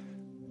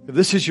if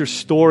this is your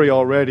story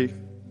already,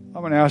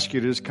 I'm going to ask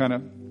you to just kind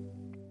of,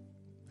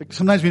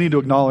 sometimes we need to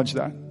acknowledge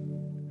that.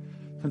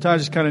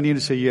 Sometimes you just kind of need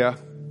to say, yeah,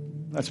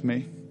 that's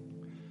me.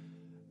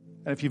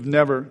 And if you've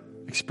never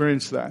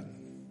experienced that,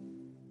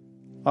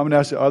 I'm going to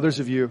ask that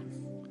others of you,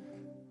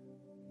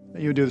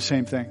 that you would do the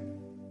same thing.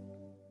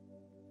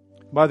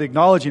 By the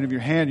acknowledging of your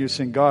hand, you're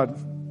saying, God,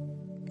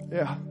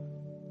 yeah,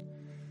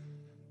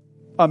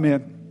 I'm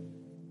in.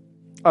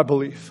 I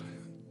believe.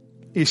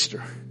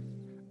 Easter.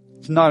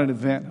 It's not an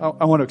event.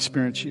 I want to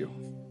experience you.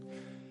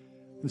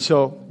 And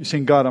so you're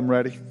saying, God, I'm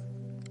ready.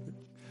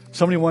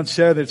 Somebody once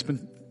said that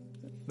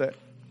that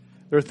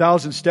there are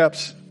 1,000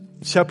 steps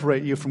that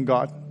separate you from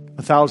God.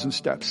 1,000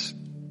 steps.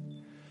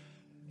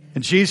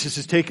 And Jesus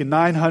has taken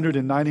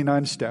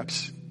 999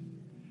 steps.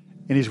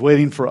 And He's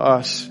waiting for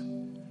us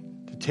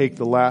to take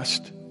the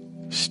last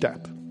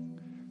step.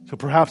 So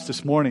perhaps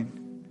this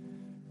morning,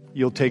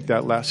 you'll take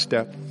that last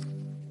step.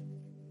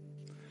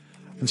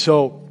 And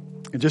so,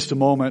 in just a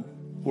moment,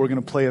 we're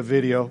going to play a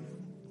video.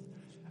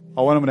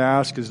 All I'm going to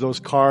ask is those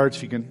cards,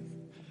 if you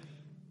can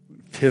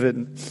pivot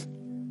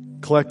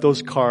and collect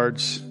those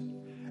cards.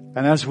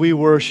 And as we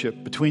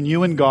worship, between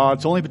you and God,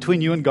 it's only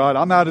between you and God.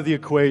 I'm out of the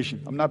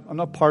equation. I'm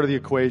not part of the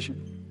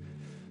equation.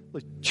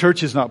 The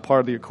church is not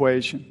part of the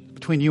equation. It's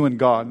between you and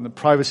God and the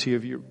privacy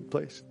of your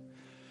place.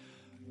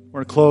 We're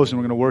going to close and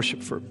we're going to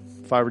worship for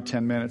 5 or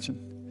 10 minutes.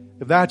 And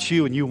if that's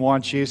you and you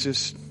want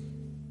Jesus,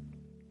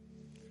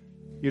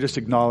 you just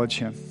acknowledge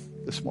Him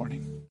this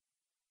morning.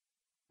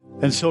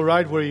 And so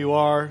right where you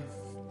are,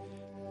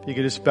 if you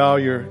could just bow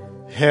your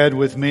head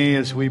with me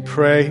as we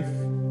pray.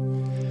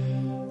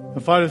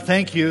 And Father,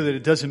 thank you that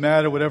it doesn't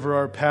matter whatever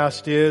our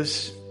past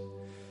is.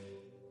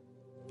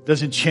 It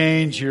doesn't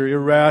change your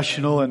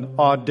irrational and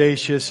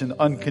audacious and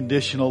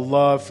unconditional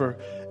love for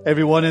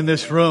everyone in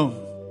this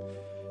room.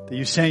 That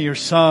you sent your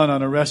Son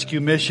on a rescue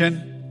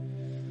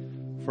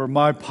mission for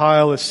my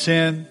pile of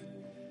sin.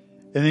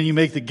 And then you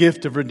make the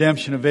gift of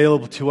redemption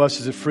available to us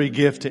as a free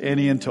gift to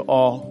any and to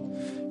all.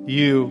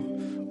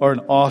 You are an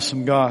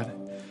awesome God.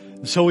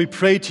 And so we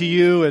pray to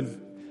you, and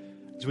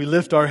as we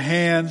lift our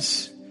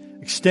hands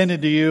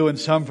extended to you, and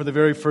some for the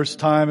very first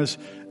time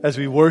as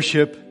we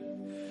worship,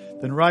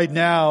 then right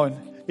now and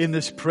in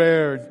this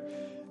prayer,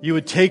 you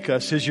would take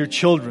us as your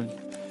children.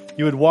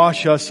 You would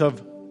wash us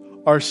of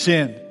our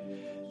sin.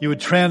 You would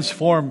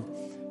transform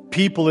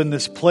people in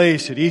this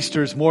place. At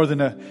Easter is more than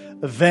an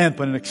event,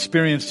 but an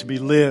experience to be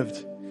lived.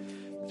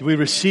 Do we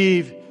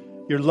receive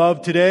your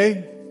love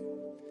today?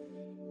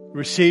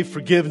 Receive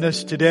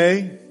forgiveness today?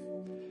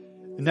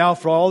 And now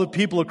for all the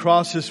people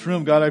across this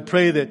room, God, I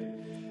pray that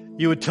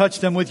you would touch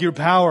them with your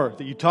power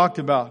that you talked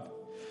about.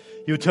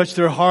 You would touch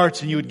their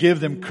hearts and you would give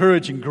them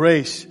courage and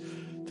grace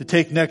to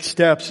take next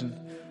steps in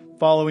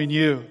following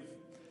you.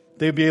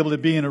 They'd be able to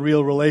be in a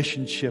real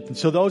relationship. And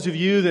so those of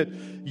you that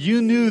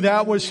you knew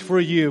that was for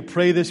you,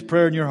 pray this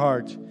prayer in your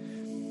heart.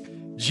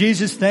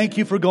 Jesus, thank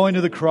you for going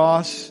to the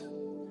cross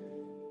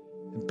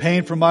and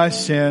paying for my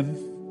sin.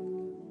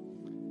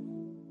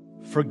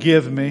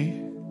 Forgive me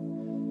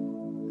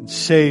and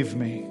save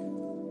me.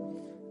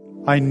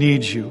 I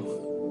need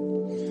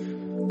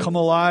you. Come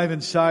alive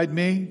inside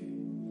me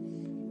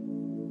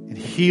and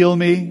heal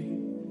me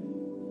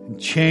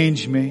and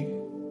change me.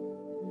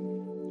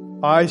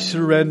 I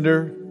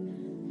surrender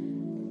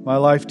my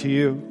life to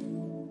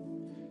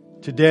you.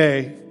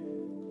 Today,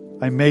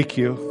 I make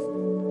you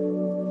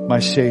my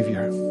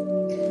Savior.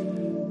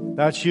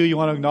 That's you. You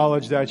want to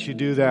acknowledge that. You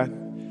do that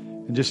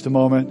in just a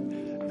moment.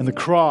 And the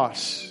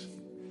cross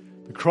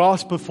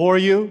before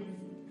you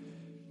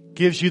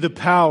gives you the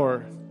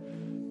power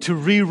to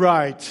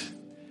rewrite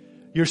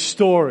your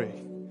story.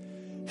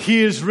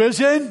 He is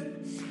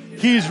risen.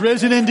 He is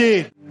risen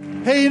indeed.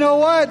 Hey, you know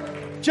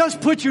what? Just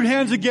put your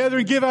hands together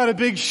and give out a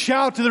big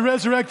shout to the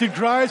resurrected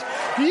Christ.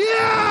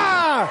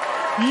 Yeah!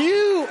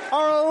 You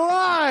are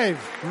alive!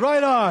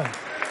 Right on.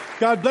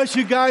 God bless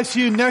you guys.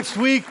 See you next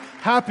week.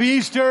 Happy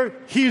Easter.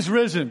 He's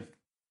risen.